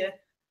Glacier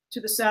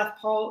to the South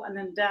Pole, and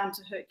then down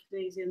to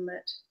Hercules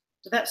Inlet.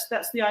 So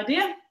that's the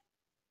idea.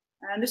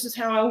 And this is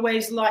how I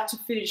always like to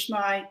finish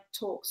my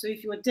talk. So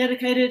if you are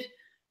dedicated,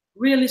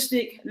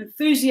 realistic, and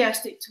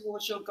enthusiastic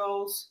towards your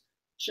goals,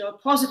 show a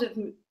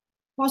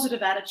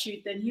positive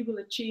attitude, then you will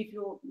achieve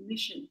your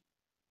mission.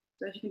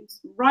 So if you can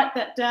write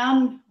that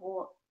down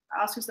or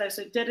ask us later.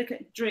 So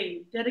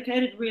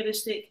dedicated,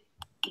 realistic,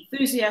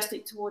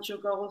 enthusiastic towards your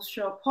goals,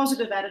 show a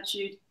positive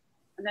attitude,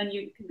 and then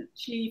you can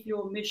achieve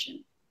your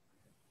mission.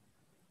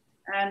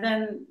 And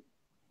then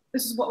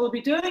this is what we'll be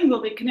doing.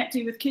 We'll be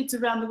connecting with kids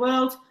around the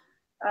world,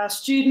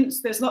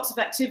 students. There's lots of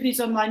activities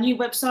on my new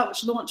website,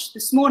 which launched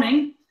this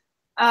morning.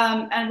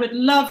 And we'd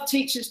love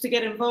teachers to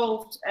get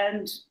involved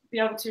and be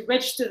able to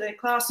register their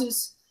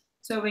classes,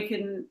 so we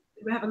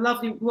have a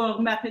lovely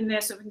world map in there,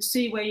 so we can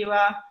see where you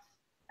are,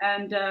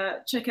 and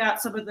check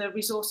out some of the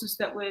resources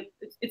that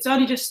it's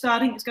only just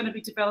starting. It's going to be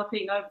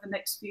developing over the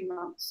next few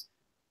months,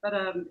 but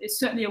it's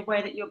certainly a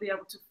way that you'll be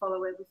able to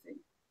follow everything.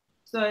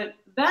 So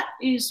that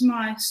is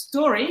my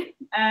story,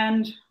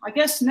 and I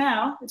guess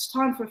now it's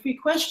time for a few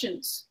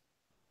questions.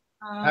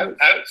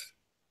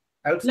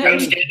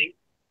 Outstanding.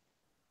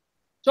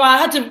 So I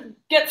had to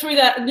get through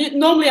that.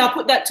 Normally I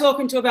put that talk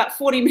into about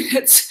 40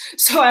 minutes,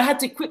 so I had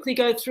to quickly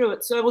go through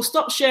it. So we'll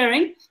stop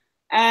sharing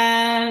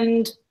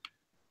and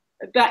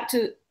back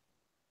to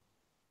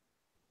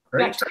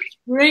Great.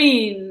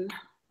 Screen.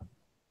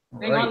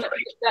 Hang Right. on, let me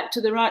get back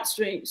to the right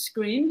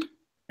screen.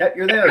 Yep,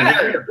 you're there. You're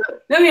there.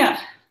 There we are.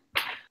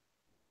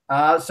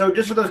 So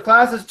just for those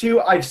classes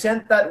too, I've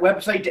sent that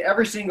website to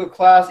every single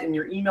class in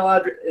your email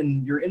address,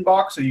 in your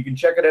inbox, so you can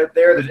check it out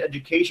there. There's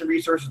education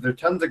resources. There's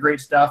tons of great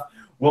stuff.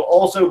 We'll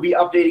also be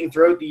updating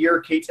throughout the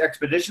year Kate's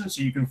expeditions,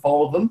 so you can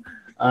follow them.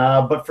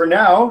 But for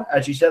now,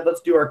 as she said,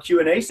 let's do our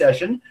Q&A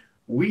session.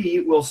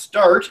 We will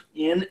start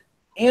in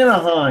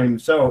Anaheim.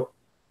 So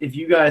if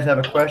you guys have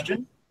a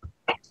question,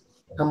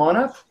 come on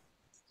up.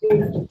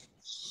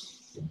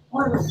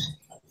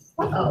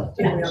 Oh,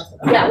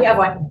 yeah, we have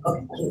one.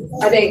 Okay.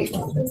 Are they?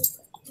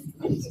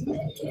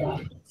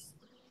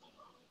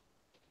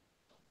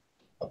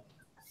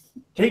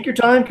 Take your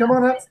time. Come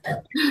on up.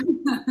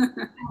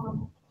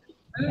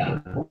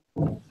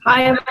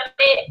 Hi,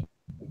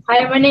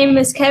 my name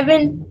is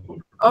Kevin.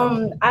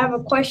 I have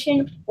a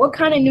question. What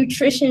kind of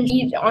nutrition do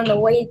you eat on the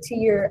way to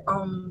your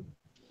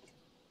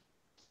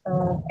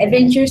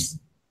adventures?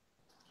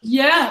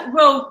 Yeah,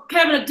 well,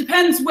 Kevin, it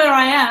depends where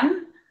I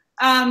am.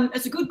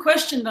 It's a good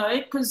question, though,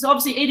 because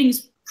obviously eating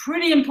is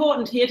pretty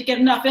important here to get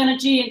enough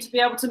energy and to be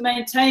able to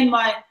maintain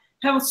my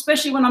health,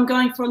 especially when I'm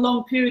going for a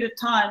long period of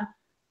time.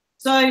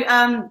 So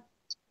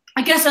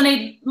I guess I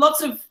need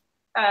lots of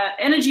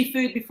energy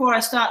food before I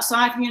start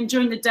cycling, and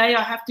during the day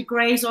I have to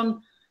graze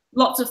on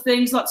lots of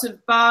things, lots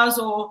of bars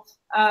or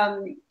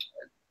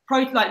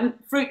like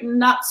fruit and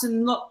nuts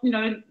and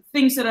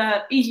things that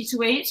are easy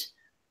to eat.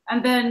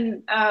 And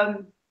then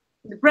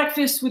the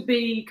breakfast would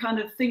be kind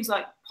of things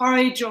like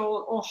porridge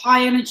or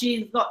high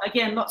energy.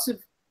 Again, lots of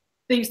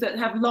things that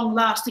have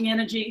long-lasting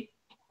energy.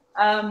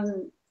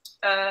 Obviously,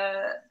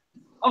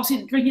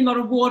 drinking a lot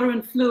of water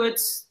and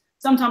fluids.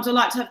 Sometimes I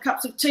like to have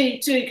cups of tea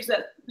too, because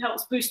that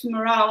helps boost the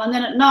morale. And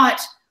then at night,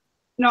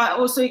 I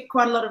also eat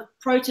quite a lot of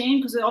protein,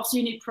 because obviously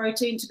you need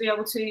protein to be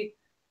able to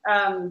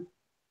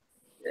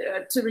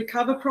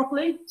recover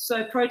properly.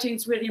 So protein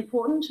is really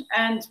important.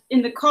 And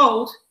in the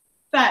cold,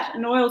 fat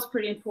and oil is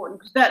pretty important,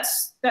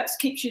 because that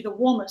keeps you the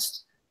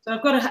warmest. So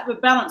I've got to have a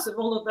balance of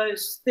all of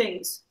those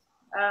things.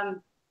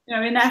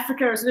 In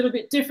Africa it's a little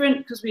bit different,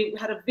 because we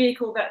had a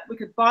vehicle that we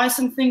could buy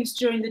some things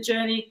during the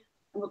journey,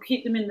 and we'll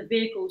keep them in the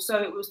vehicle.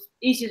 So it was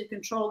easier to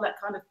control that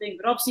kind of thing.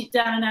 But obviously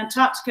down in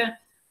Antarctica,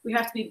 we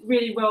have to be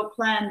really well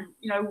planned,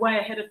 way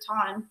ahead of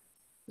time,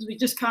 because we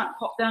just can't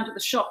pop down to the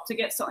shop to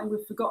get something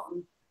we've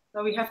forgotten.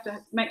 So we have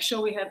to make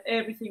sure we have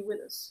everything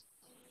with us.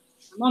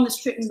 I'm on this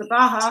trip in the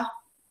Baja.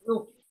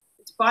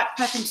 It's bike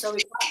packing, so we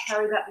can't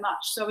carry that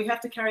much. So we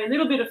have to carry a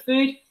little bit of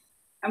food,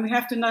 and we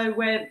have to know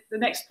where the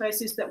next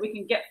place is that we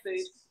can get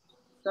food.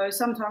 So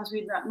sometimes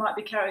we might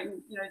be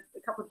carrying, a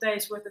couple of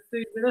days worth of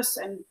food with us,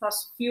 and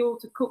plus fuel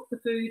to cook the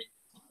food,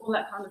 all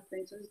that kind of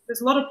thing. So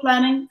there's a lot of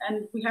planning,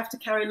 and we have to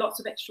carry lots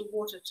of extra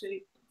water to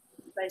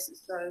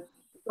places. So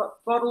we've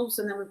got bottles,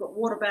 and then we've got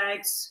water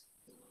bags.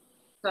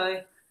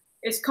 So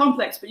it's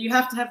complex, but you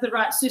have to have the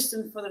right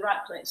system for the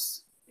right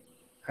place.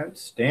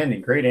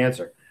 Outstanding. Great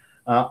answer.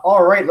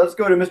 All right, let's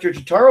go to Mr.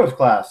 Chitaro's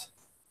class.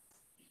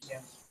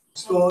 Yeah.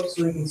 Just go up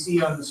so we can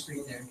see on the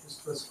screen there.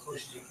 Just as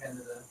close as you can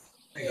to the.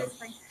 There you go.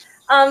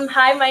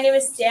 Hi, my name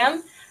is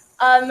Sam.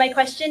 My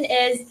question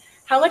is,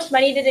 how much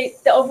money did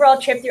the overall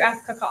trip through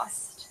Africa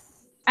cost?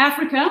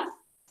 Africa?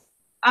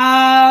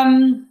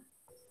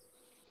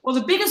 Well,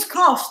 the biggest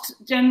cost,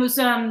 Jen, was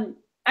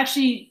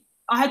actually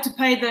I had to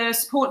pay the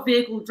support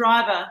vehicle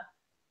driver.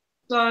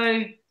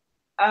 So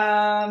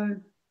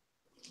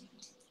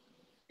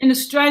in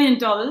Australian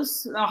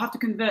dollars, I'll have to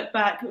convert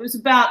back, it was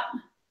about,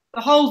 the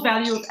whole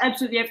value of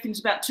absolutely everything is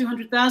about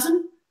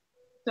 200,000.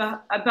 So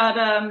about,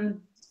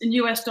 in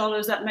US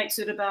dollars, that makes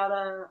it about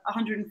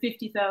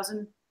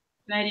 150,000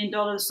 Canadian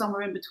dollars,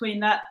 somewhere in between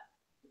that.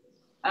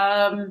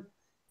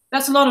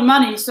 That's a lot of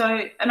money.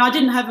 So, and I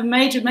didn't have a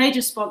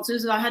major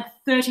sponsors. I had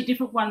 30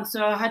 different ones.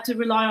 So I had to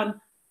rely on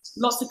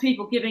lots of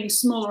people giving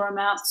smaller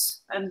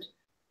amounts. And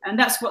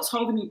that's what's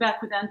holding me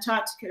back with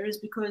Antarctica, is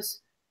because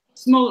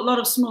a lot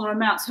of smaller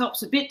amounts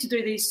helps a bit to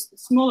do these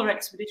smaller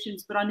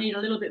expeditions, but I need a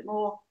little bit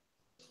more,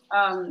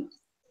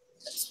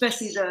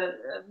 especially the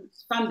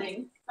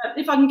funding. But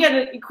if I can get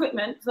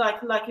equipment,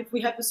 like if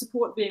we have the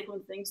support vehicle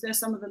and things, they're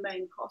some of the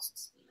main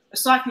costs. The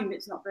cycling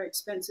bit's not very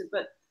expensive,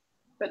 but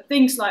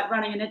things like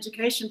running an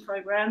education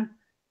program,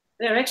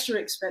 they're extra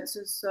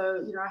expenses.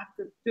 So, I have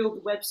to build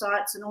the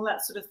websites and all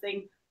that sort of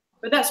thing.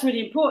 But that's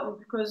really important,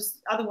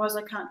 because otherwise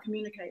I can't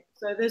communicate.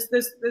 So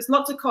there's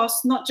lots of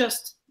costs, not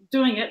just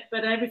doing it,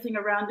 but everything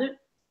around it.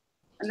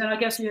 And then I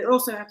guess you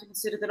also have to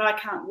consider that I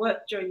can't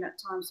work during that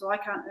time, so I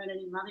can't earn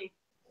any money.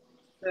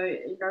 So,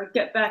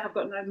 get back, I've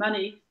got no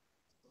money.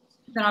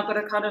 Then I've got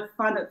to kind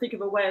of think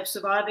of a way of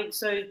surviving.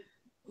 So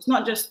it's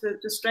not just the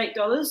straight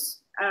dollars.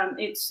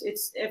 It's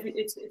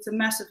a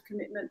massive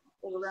commitment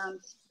all around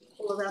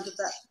of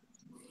that.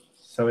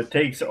 So it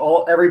takes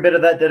every bit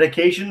of that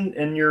dedication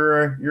in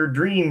your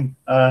dream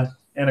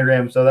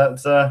anagram. So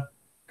that's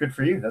good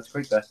for you. That's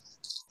quite the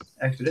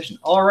expedition.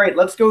 All right,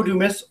 let's go to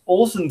Miss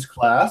Olson's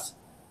class.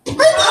 That's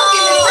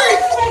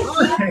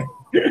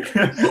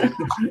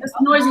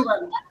a noisy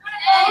one.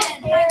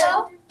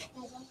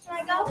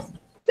 to go?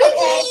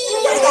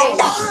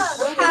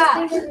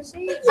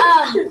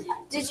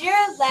 Did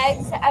your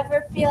legs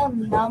ever feel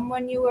numb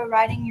when you were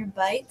riding your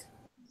bike?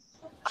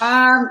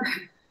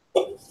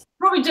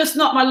 Probably just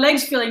not my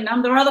legs feeling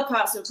numb. There are other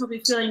parts that are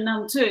probably feeling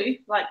numb too,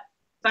 like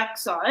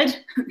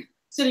backside,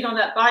 sitting on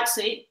that bike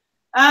seat.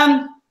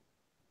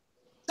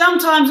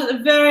 Sometimes at the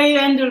very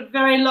end of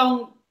very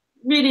long,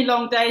 really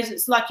long days,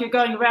 it's like you're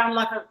going around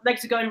like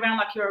legs are going around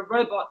like you're a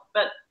robot.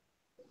 But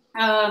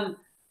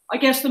I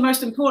guess the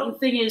most important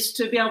thing is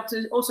to be able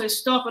to also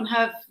stop and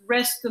have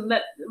rest and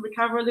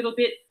recover a little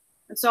bit.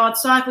 And so I'd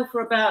cycle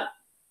for about,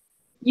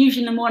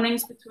 usually in the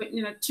mornings,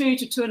 between 2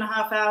 to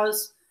 2.5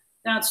 hours.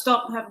 Then I'd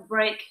stop and have a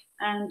break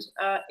and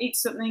eat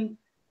something,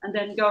 and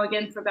then go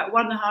again for about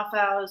 1.5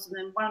 hours, and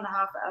then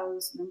 1.5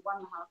 hours, and then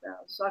 1.5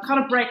 hours. So I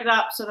kind of break it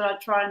up so that I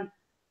try and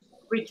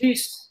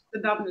reduce the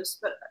numbness.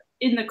 But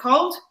in the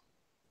cold,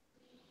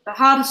 the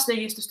hardest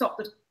thing is to stop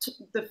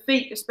the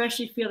feet,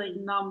 especially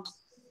feeling numb,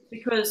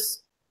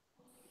 because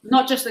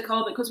not just the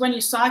cold, because when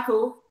you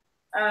cycle,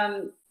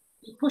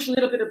 you push a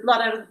little bit of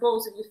blood out of the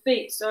balls of your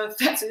feet. So if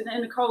that's in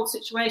a cold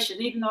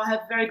situation, even though I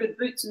have very good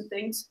boots and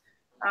things,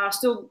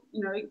 still,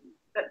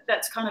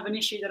 that's kind of an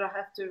issue that I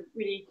have to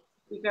really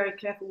be very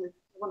careful with.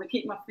 I want to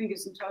keep my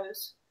fingers and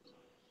toes.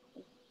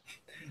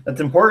 That's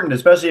important,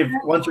 especially if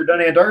once you're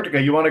done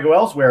Antarctica, you want to go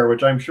elsewhere,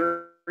 which I'm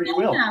sure you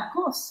will. Yeah, of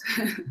course.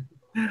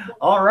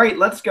 All right,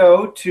 let's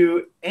go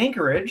to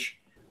Anchorage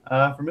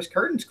for Miss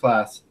Curtin's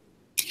class.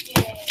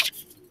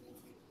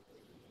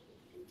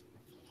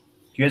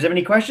 Do you guys have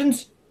any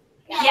questions?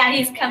 Yeah,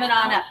 he's coming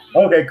on up.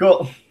 Okay,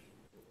 cool.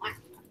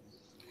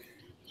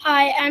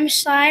 Hi, I'm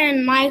Sai,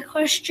 and my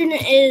question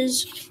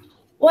is,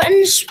 what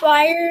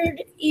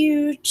inspired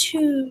you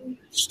to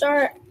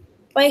start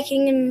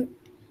biking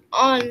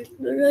on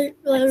really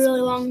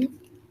long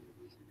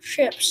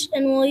trips?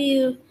 And will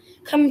you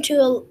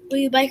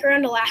bike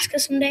around Alaska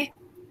someday?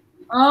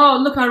 Oh,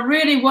 look, I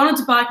really wanted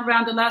to bike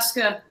around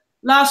Alaska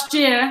last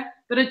year,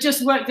 but it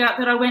just worked out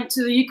that I went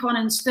to the Yukon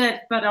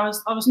instead. But I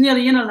was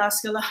nearly in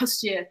Alaska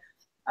last year,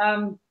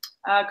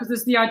 because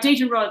there's the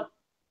Iditarod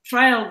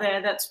Trail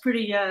there that's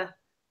pretty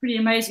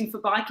amazing for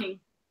biking.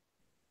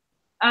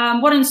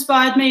 What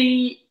inspired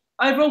me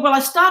overall? Well, I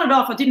started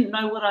off, I didn't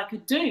know what I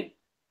could do.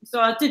 So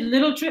I did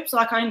little trips,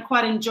 like I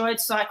quite enjoyed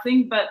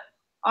cycling, but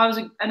I was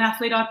an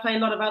athlete. I play a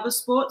lot of other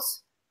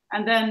sports.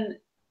 And then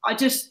I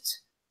just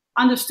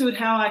understood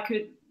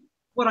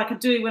what I could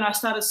do when I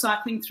started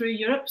cycling through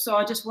Europe. So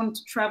I just wanted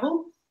to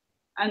travel.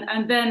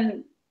 And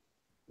then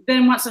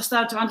once I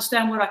started to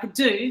understand what I could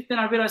do, then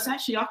I realized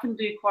actually I can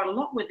do quite a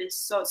lot with this.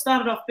 So it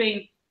started off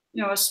being,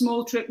 a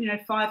small trip,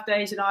 5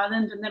 days in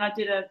Ireland. And then I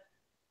did a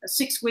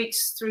 6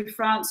 weeks through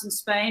France and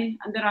Spain.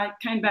 And then I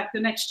came back the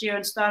next year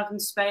and started in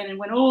Spain and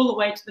went all the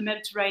way to the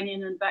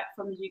Mediterranean and back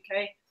from the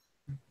UK.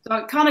 So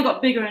it kind of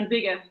got bigger and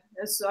bigger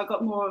as I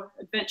got more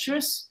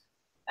adventurous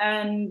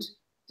and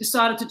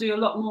decided to do a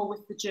lot more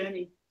with the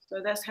journey.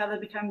 So that's how they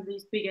become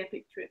these big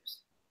epic trips.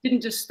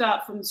 Didn't just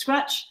start from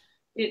scratch,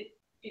 it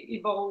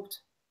evolved.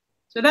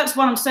 So that's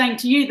what I'm saying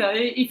to you though.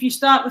 If you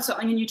start with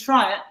something and you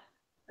try it,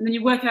 and then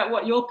you work out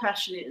what your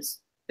passion is,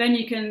 then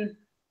you can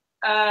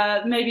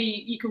maybe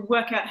you can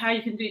work out how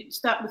you can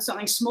start with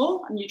something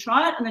small and you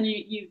try it, and then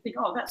you think,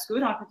 oh, that's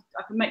good. I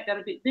can make that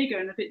a bit bigger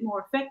and a bit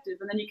more effective,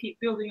 and then you keep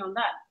building on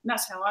that. And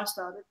that's how I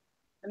started.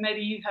 And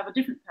maybe you have a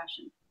different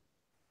passion.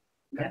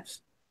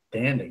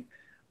 Outstanding.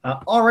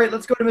 All right,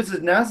 let's go to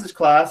Mrs. Nass's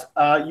class.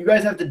 You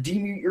guys have to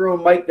demute your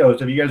own mic though.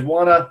 So if you guys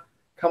want to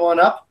come on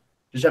up,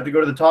 just have to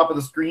go to the top of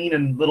the screen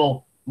and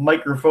little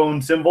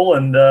microphone symbol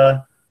and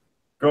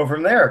go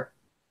from there.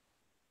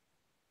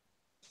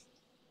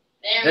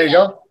 There you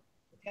go.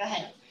 Go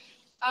ahead.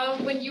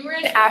 When you were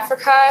in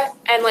Africa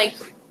and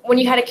when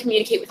you had to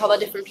communicate with all the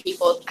different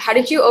people, how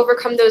did you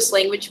overcome those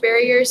language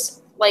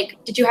barriers?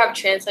 Did you have a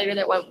translator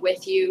that went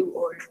with you,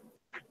 or?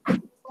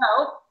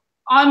 Well,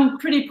 I'm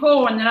pretty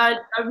poor and I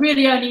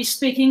really only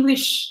speak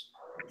English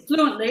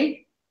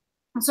fluently.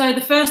 And so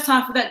the first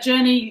half of that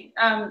journey,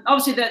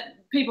 obviously that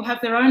people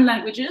have their own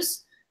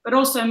languages, but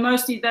also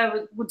mostly they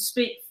would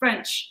speak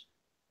French.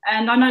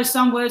 And I know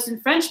some words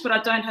in French, but I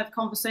don't have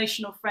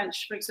conversational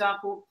French, for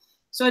example.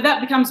 So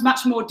that becomes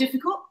much more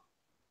difficult.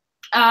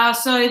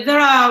 So there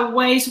are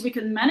ways we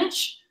can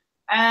manage.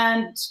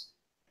 And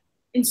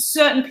in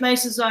certain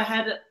places I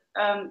had,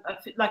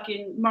 like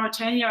in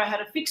Mauritania, I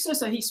had a fixer.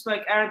 So he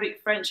spoke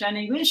Arabic, French, and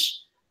English.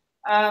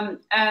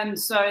 And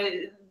so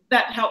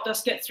that helped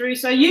us get through.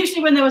 So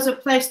usually when there was a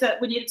place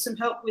that we needed some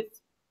help with,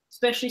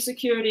 especially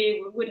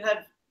security,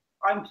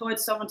 I employed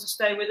someone to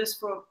stay with us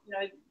for,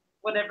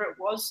 whatever it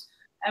was,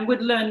 and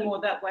would learn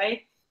more that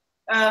way.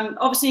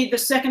 Obviously, the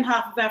second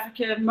half of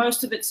Africa,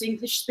 most of it's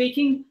English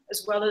speaking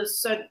as well,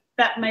 so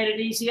that made it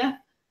easier.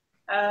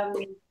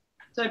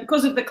 So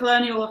because of the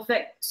colonial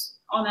effect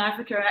on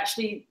Africa,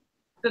 actually,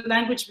 the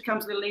language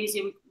becomes a little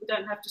easier. We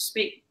don't have to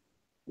speak,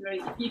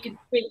 you can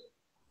speak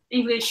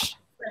English,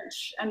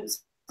 French, and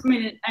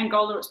in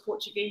Angola it's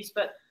Portuguese,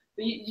 but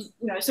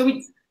so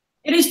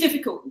it is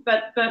difficult,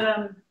 but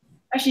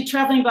actually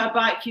traveling by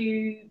bike,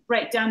 you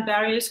break down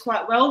barriers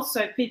quite well.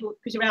 So people,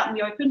 because you're out in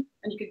the open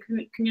and you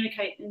can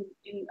communicate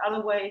in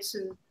other ways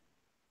and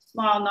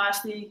smile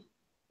nicely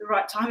the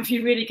right time if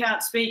you really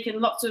can't speak, and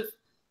lots of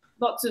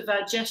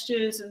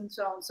gestures and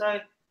so on. So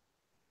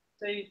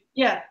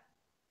yeah,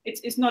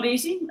 it's not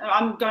easy.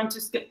 I'm going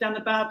to skip down the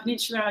Bar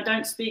Peninsula. I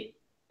don't speak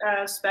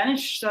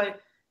Spanish, so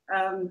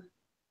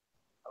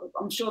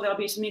I'm sure there'll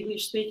be some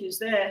English speakers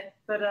there,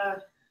 but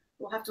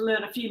we'll have to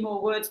learn a few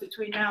more words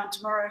between now and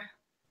tomorrow.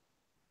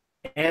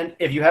 And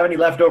if you have any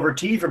leftover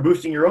tea for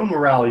boosting your own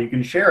morale, you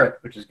can share it,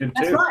 which is good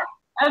too. That's right.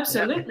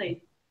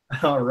 Absolutely. Yeah.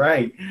 All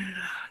right.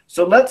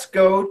 So let's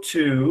go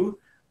to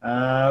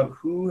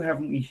who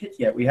haven't we hit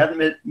yet? We haven't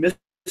met Miss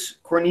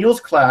Corneel's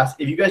class.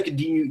 If you guys could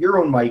demute your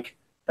own mic,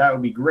 that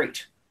would be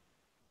great.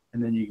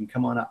 And then you can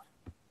come on up.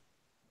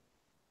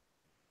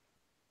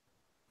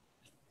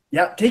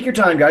 Yeah, take your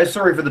time, guys.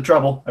 Sorry for the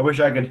trouble. I wish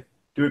I could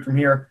do it from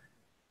here.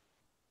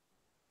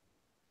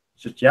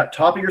 Just, yeah,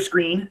 top of your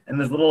screen and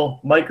this little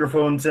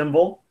microphone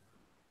symbol.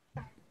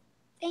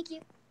 Thank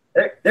you.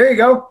 There you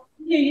go.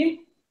 Hear you.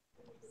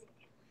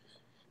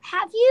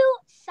 Have you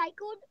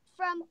cycled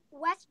from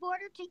west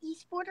border to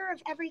east border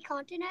of every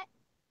continent?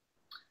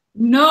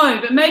 No,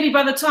 but maybe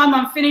by the time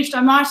I'm finished, I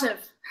might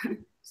have.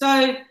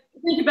 So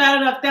think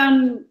about it. I've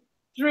done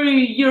through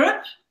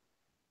Europe,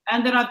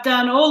 and then I've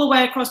done all the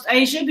way across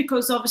Asia,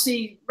 because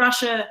obviously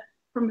Russia,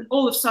 from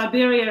all of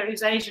Siberia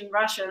is Asian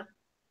Russia.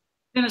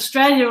 In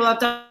Australia, well, I've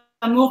done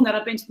more than that.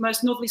 I've been to the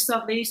most northerly,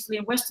 southerly, easterly,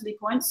 and westerly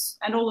points,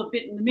 and all a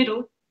bit in the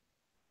middle.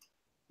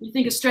 You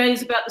think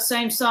Australia's about the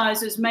same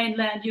size as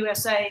mainland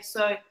USA,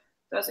 so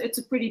it's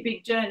a pretty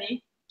big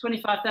journey,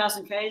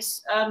 25,000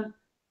 Ks.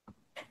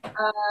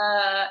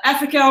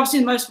 Africa, obviously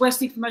the most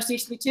westerly, the most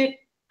easterly tip.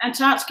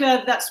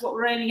 Antarctica, that's what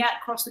we're aiming at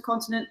across the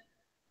continent.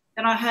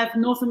 And I have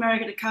North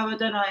America to cover,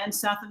 don't I, and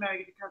South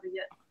America to cover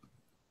yet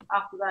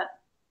after that.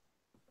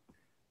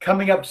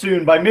 Coming up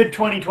soon, by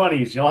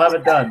mid-2020s, you'll have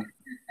it done.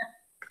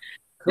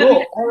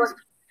 Cool.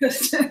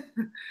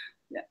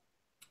 Yeah.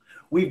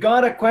 We've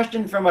got a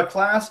question from a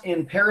class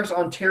in Paris,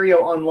 Ontario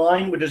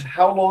online, which is,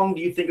 how long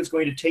do you think it's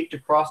going to take to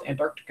cross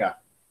Antarctica?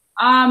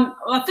 Well,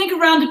 I think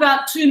around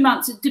about 2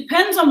 months. It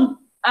depends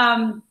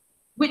on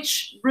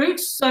which route.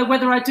 So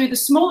whether I do the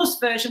smallest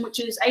version, which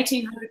is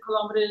 1,800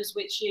 kilometers,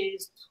 which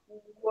is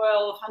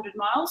 1,200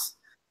 miles.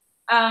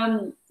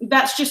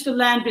 That's just the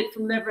land bit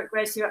from Leverett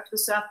Glacier up to the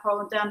South Pole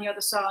and down the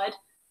other side.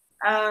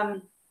 I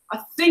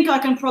think I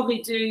can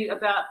probably do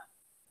about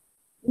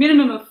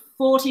minimum of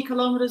 40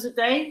 kilometers a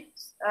day.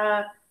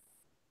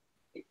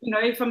 You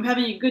know, if I'm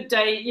having a good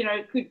day, you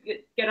know, could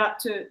get up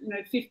to, you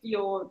know, 50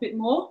 or a bit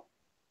more.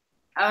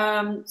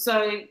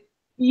 So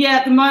yeah,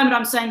 at the moment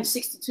I'm saying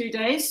 62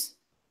 days.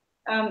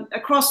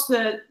 Across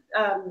the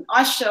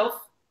ice shelf,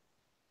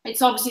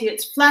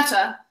 it's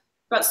flatter,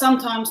 but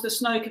sometimes the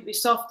snow could be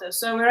softer.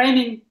 So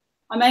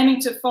I'm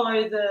aiming to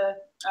follow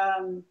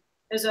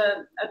there's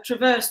a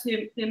traverse,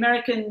 the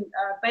American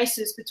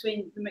bases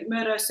between the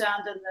McMurdo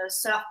Sound and the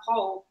South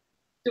Pole,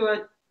 do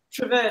a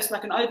traverse,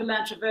 like an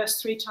overland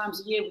traverse 3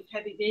 times a year with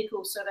heavy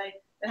vehicles. So they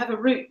have a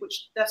route,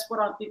 which that's what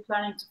I'd be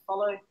planning to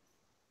follow.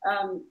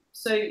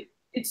 So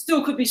it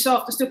still could be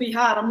soft, it still be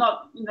hard. I'm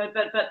not, you know,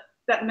 but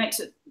that makes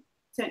it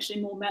potentially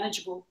more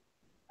manageable.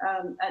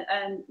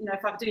 And you know,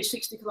 if I could do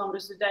 60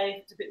 kilometers a day,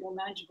 if it's a bit more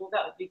manageable,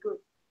 that would be good.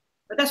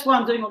 But that's why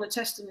I'm doing all the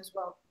testing as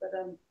well. But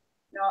you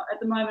know, at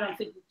the moment, I'm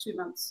thinking 2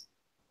 months.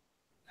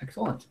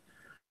 Excellent.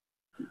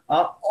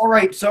 All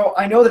right, so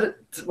I know that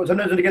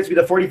sometimes when it gets to be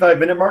the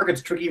 45-minute mark,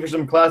 it's tricky for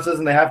some classes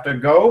and they have to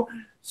go.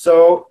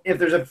 So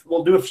if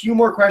we'll do a few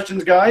more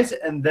questions, guys,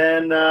 and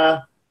then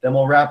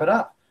we'll wrap it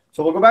up.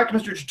 So we'll go back to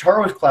Mr.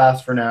 Chitaro's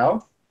class for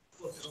now.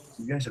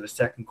 You guys have a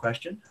second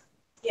question?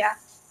 Yeah.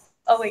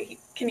 Oh, wait,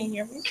 can you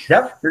hear me?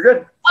 Yep, you're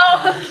good.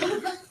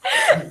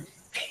 Oh.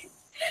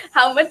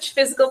 How much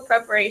physical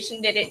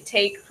preparation did it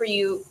take for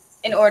you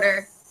in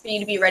order for you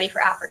to be ready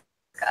for Africa?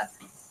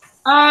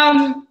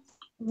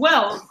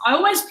 Well, I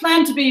always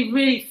plan to be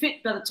really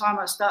fit by the time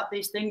I start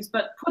these things,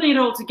 but putting it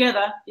all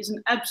together is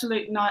an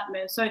absolute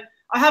nightmare. So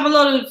I have a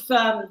lot of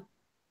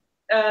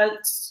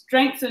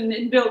strength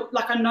and built,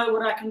 like I know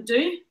what I can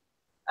do.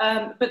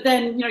 But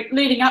then, you know,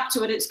 leading up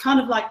to it, it's kind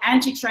of like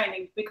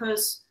anti-training,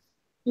 because,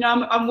 you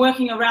know, I'm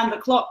working around the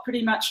clock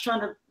pretty much trying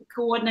to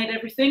coordinate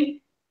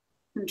everything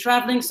and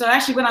traveling. So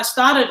actually when I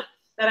started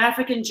that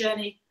African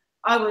journey,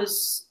 I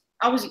was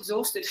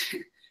exhausted.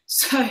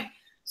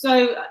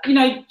 So, you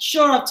know,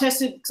 sure, I've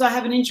tested, because I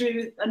have a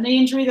knee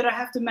injury that I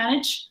have to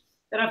manage,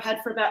 that I've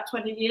had for about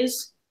 20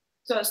 years.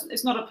 So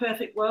it's not a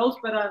perfect world,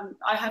 but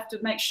I have to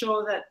make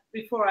sure that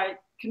before I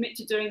commit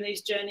to doing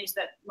these journeys,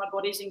 that my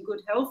body's in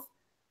good health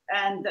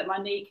and that my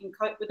knee can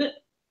cope with it.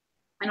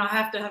 And I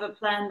have to have a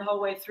plan the whole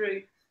way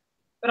through.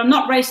 But I'm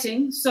not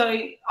racing, so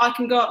I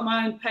can go at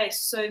my own pace.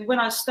 So when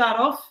I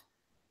start off,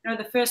 you know,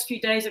 the first few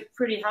days are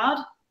pretty hard.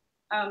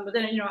 But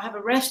then, you know, I have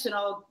a rest and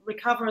I'll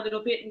recover a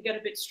little bit and get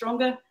a bit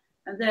stronger.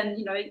 And then,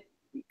 you know, a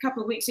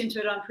couple of weeks into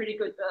it, I'm pretty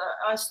good. But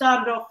I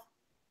started off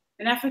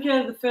in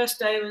Africa. The first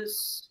day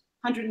was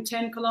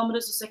 110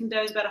 kilometers. The second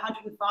day was about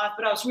 105,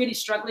 but I was really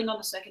struggling on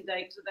the second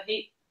day because of the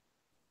heat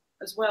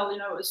as well. You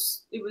know,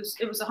 it was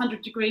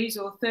 100 degrees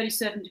or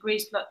 37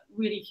 degrees, but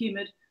really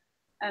humid,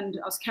 and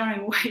I was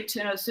carrying weight,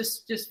 and it was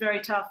just very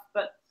tough.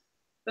 But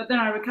then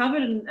I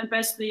recovered, and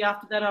basically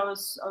after that I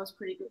was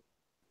pretty good.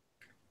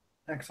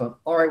 Excellent.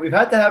 All right, we've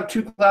had to have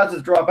 2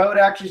 classes drop out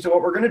actually, so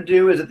what we're going to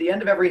do is at the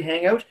end of every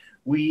hangout,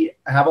 we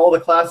have all the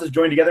classes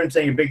join together and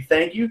saying a big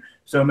thank you.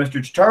 So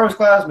Mr. Chitaro's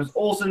class, Ms.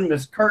 Olson,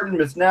 Ms. Carton,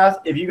 Ms. Nass,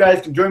 if you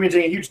guys can join me in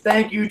saying a huge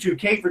thank you to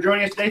Kate for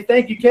joining us today.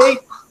 Thank you, Kate.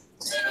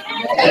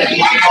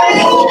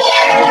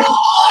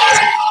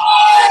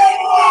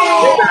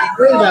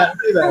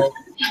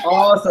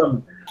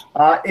 Awesome.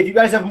 If you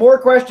guys have more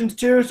questions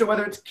too, so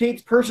whether it's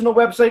Kate's personal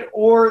website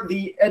or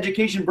the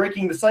Education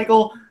Breaking the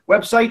Cycle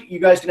website, you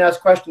guys can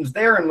ask questions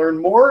there and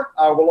learn more.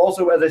 We'll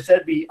also, as I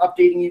said, be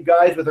updating you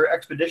guys with her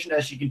expedition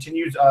as she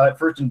continues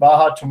first in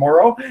Baja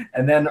tomorrow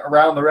and then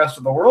around the rest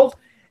of the world.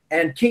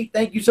 And Kate,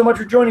 thank you so much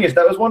for joining us.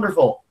 That was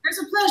wonderful. It's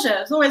a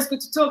pleasure. It's always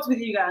good to talk with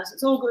you guys.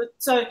 It's all good.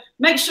 So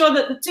make sure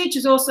that the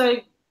teachers also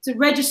to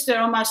register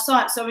on my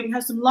site so we can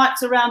have some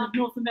lights around of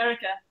North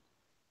America.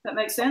 That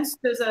makes sense.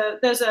 There's a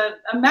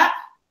map.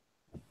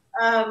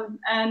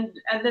 And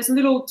there's a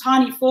little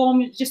tiny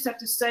form. You just have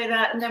to say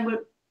that, and then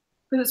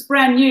because it's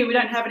brand new, we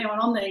don't have anyone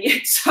on there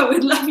yet. So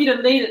we'd love you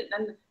to lead it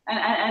and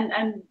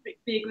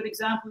be a good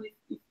example if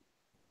you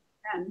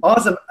can.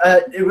 Awesome.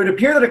 It would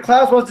appear that a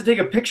class wants to take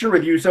a picture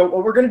with you. So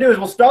what we're going to do is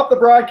we'll stop the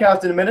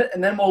broadcast in a minute,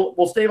 and then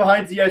we'll stay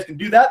behind so you guys can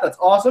do that. That's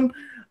awesome.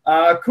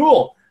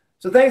 Cool.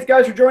 So thanks,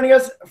 guys, for joining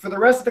us. For the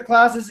rest of the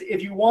classes,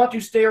 if you want to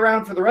stay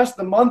around for the rest of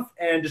the month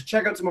and just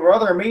check out some of our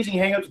other amazing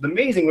hangouts with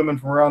amazing women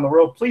from around the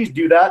world, please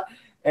do that.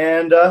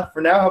 And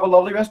for now, have a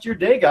lovely rest of your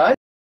day, guys.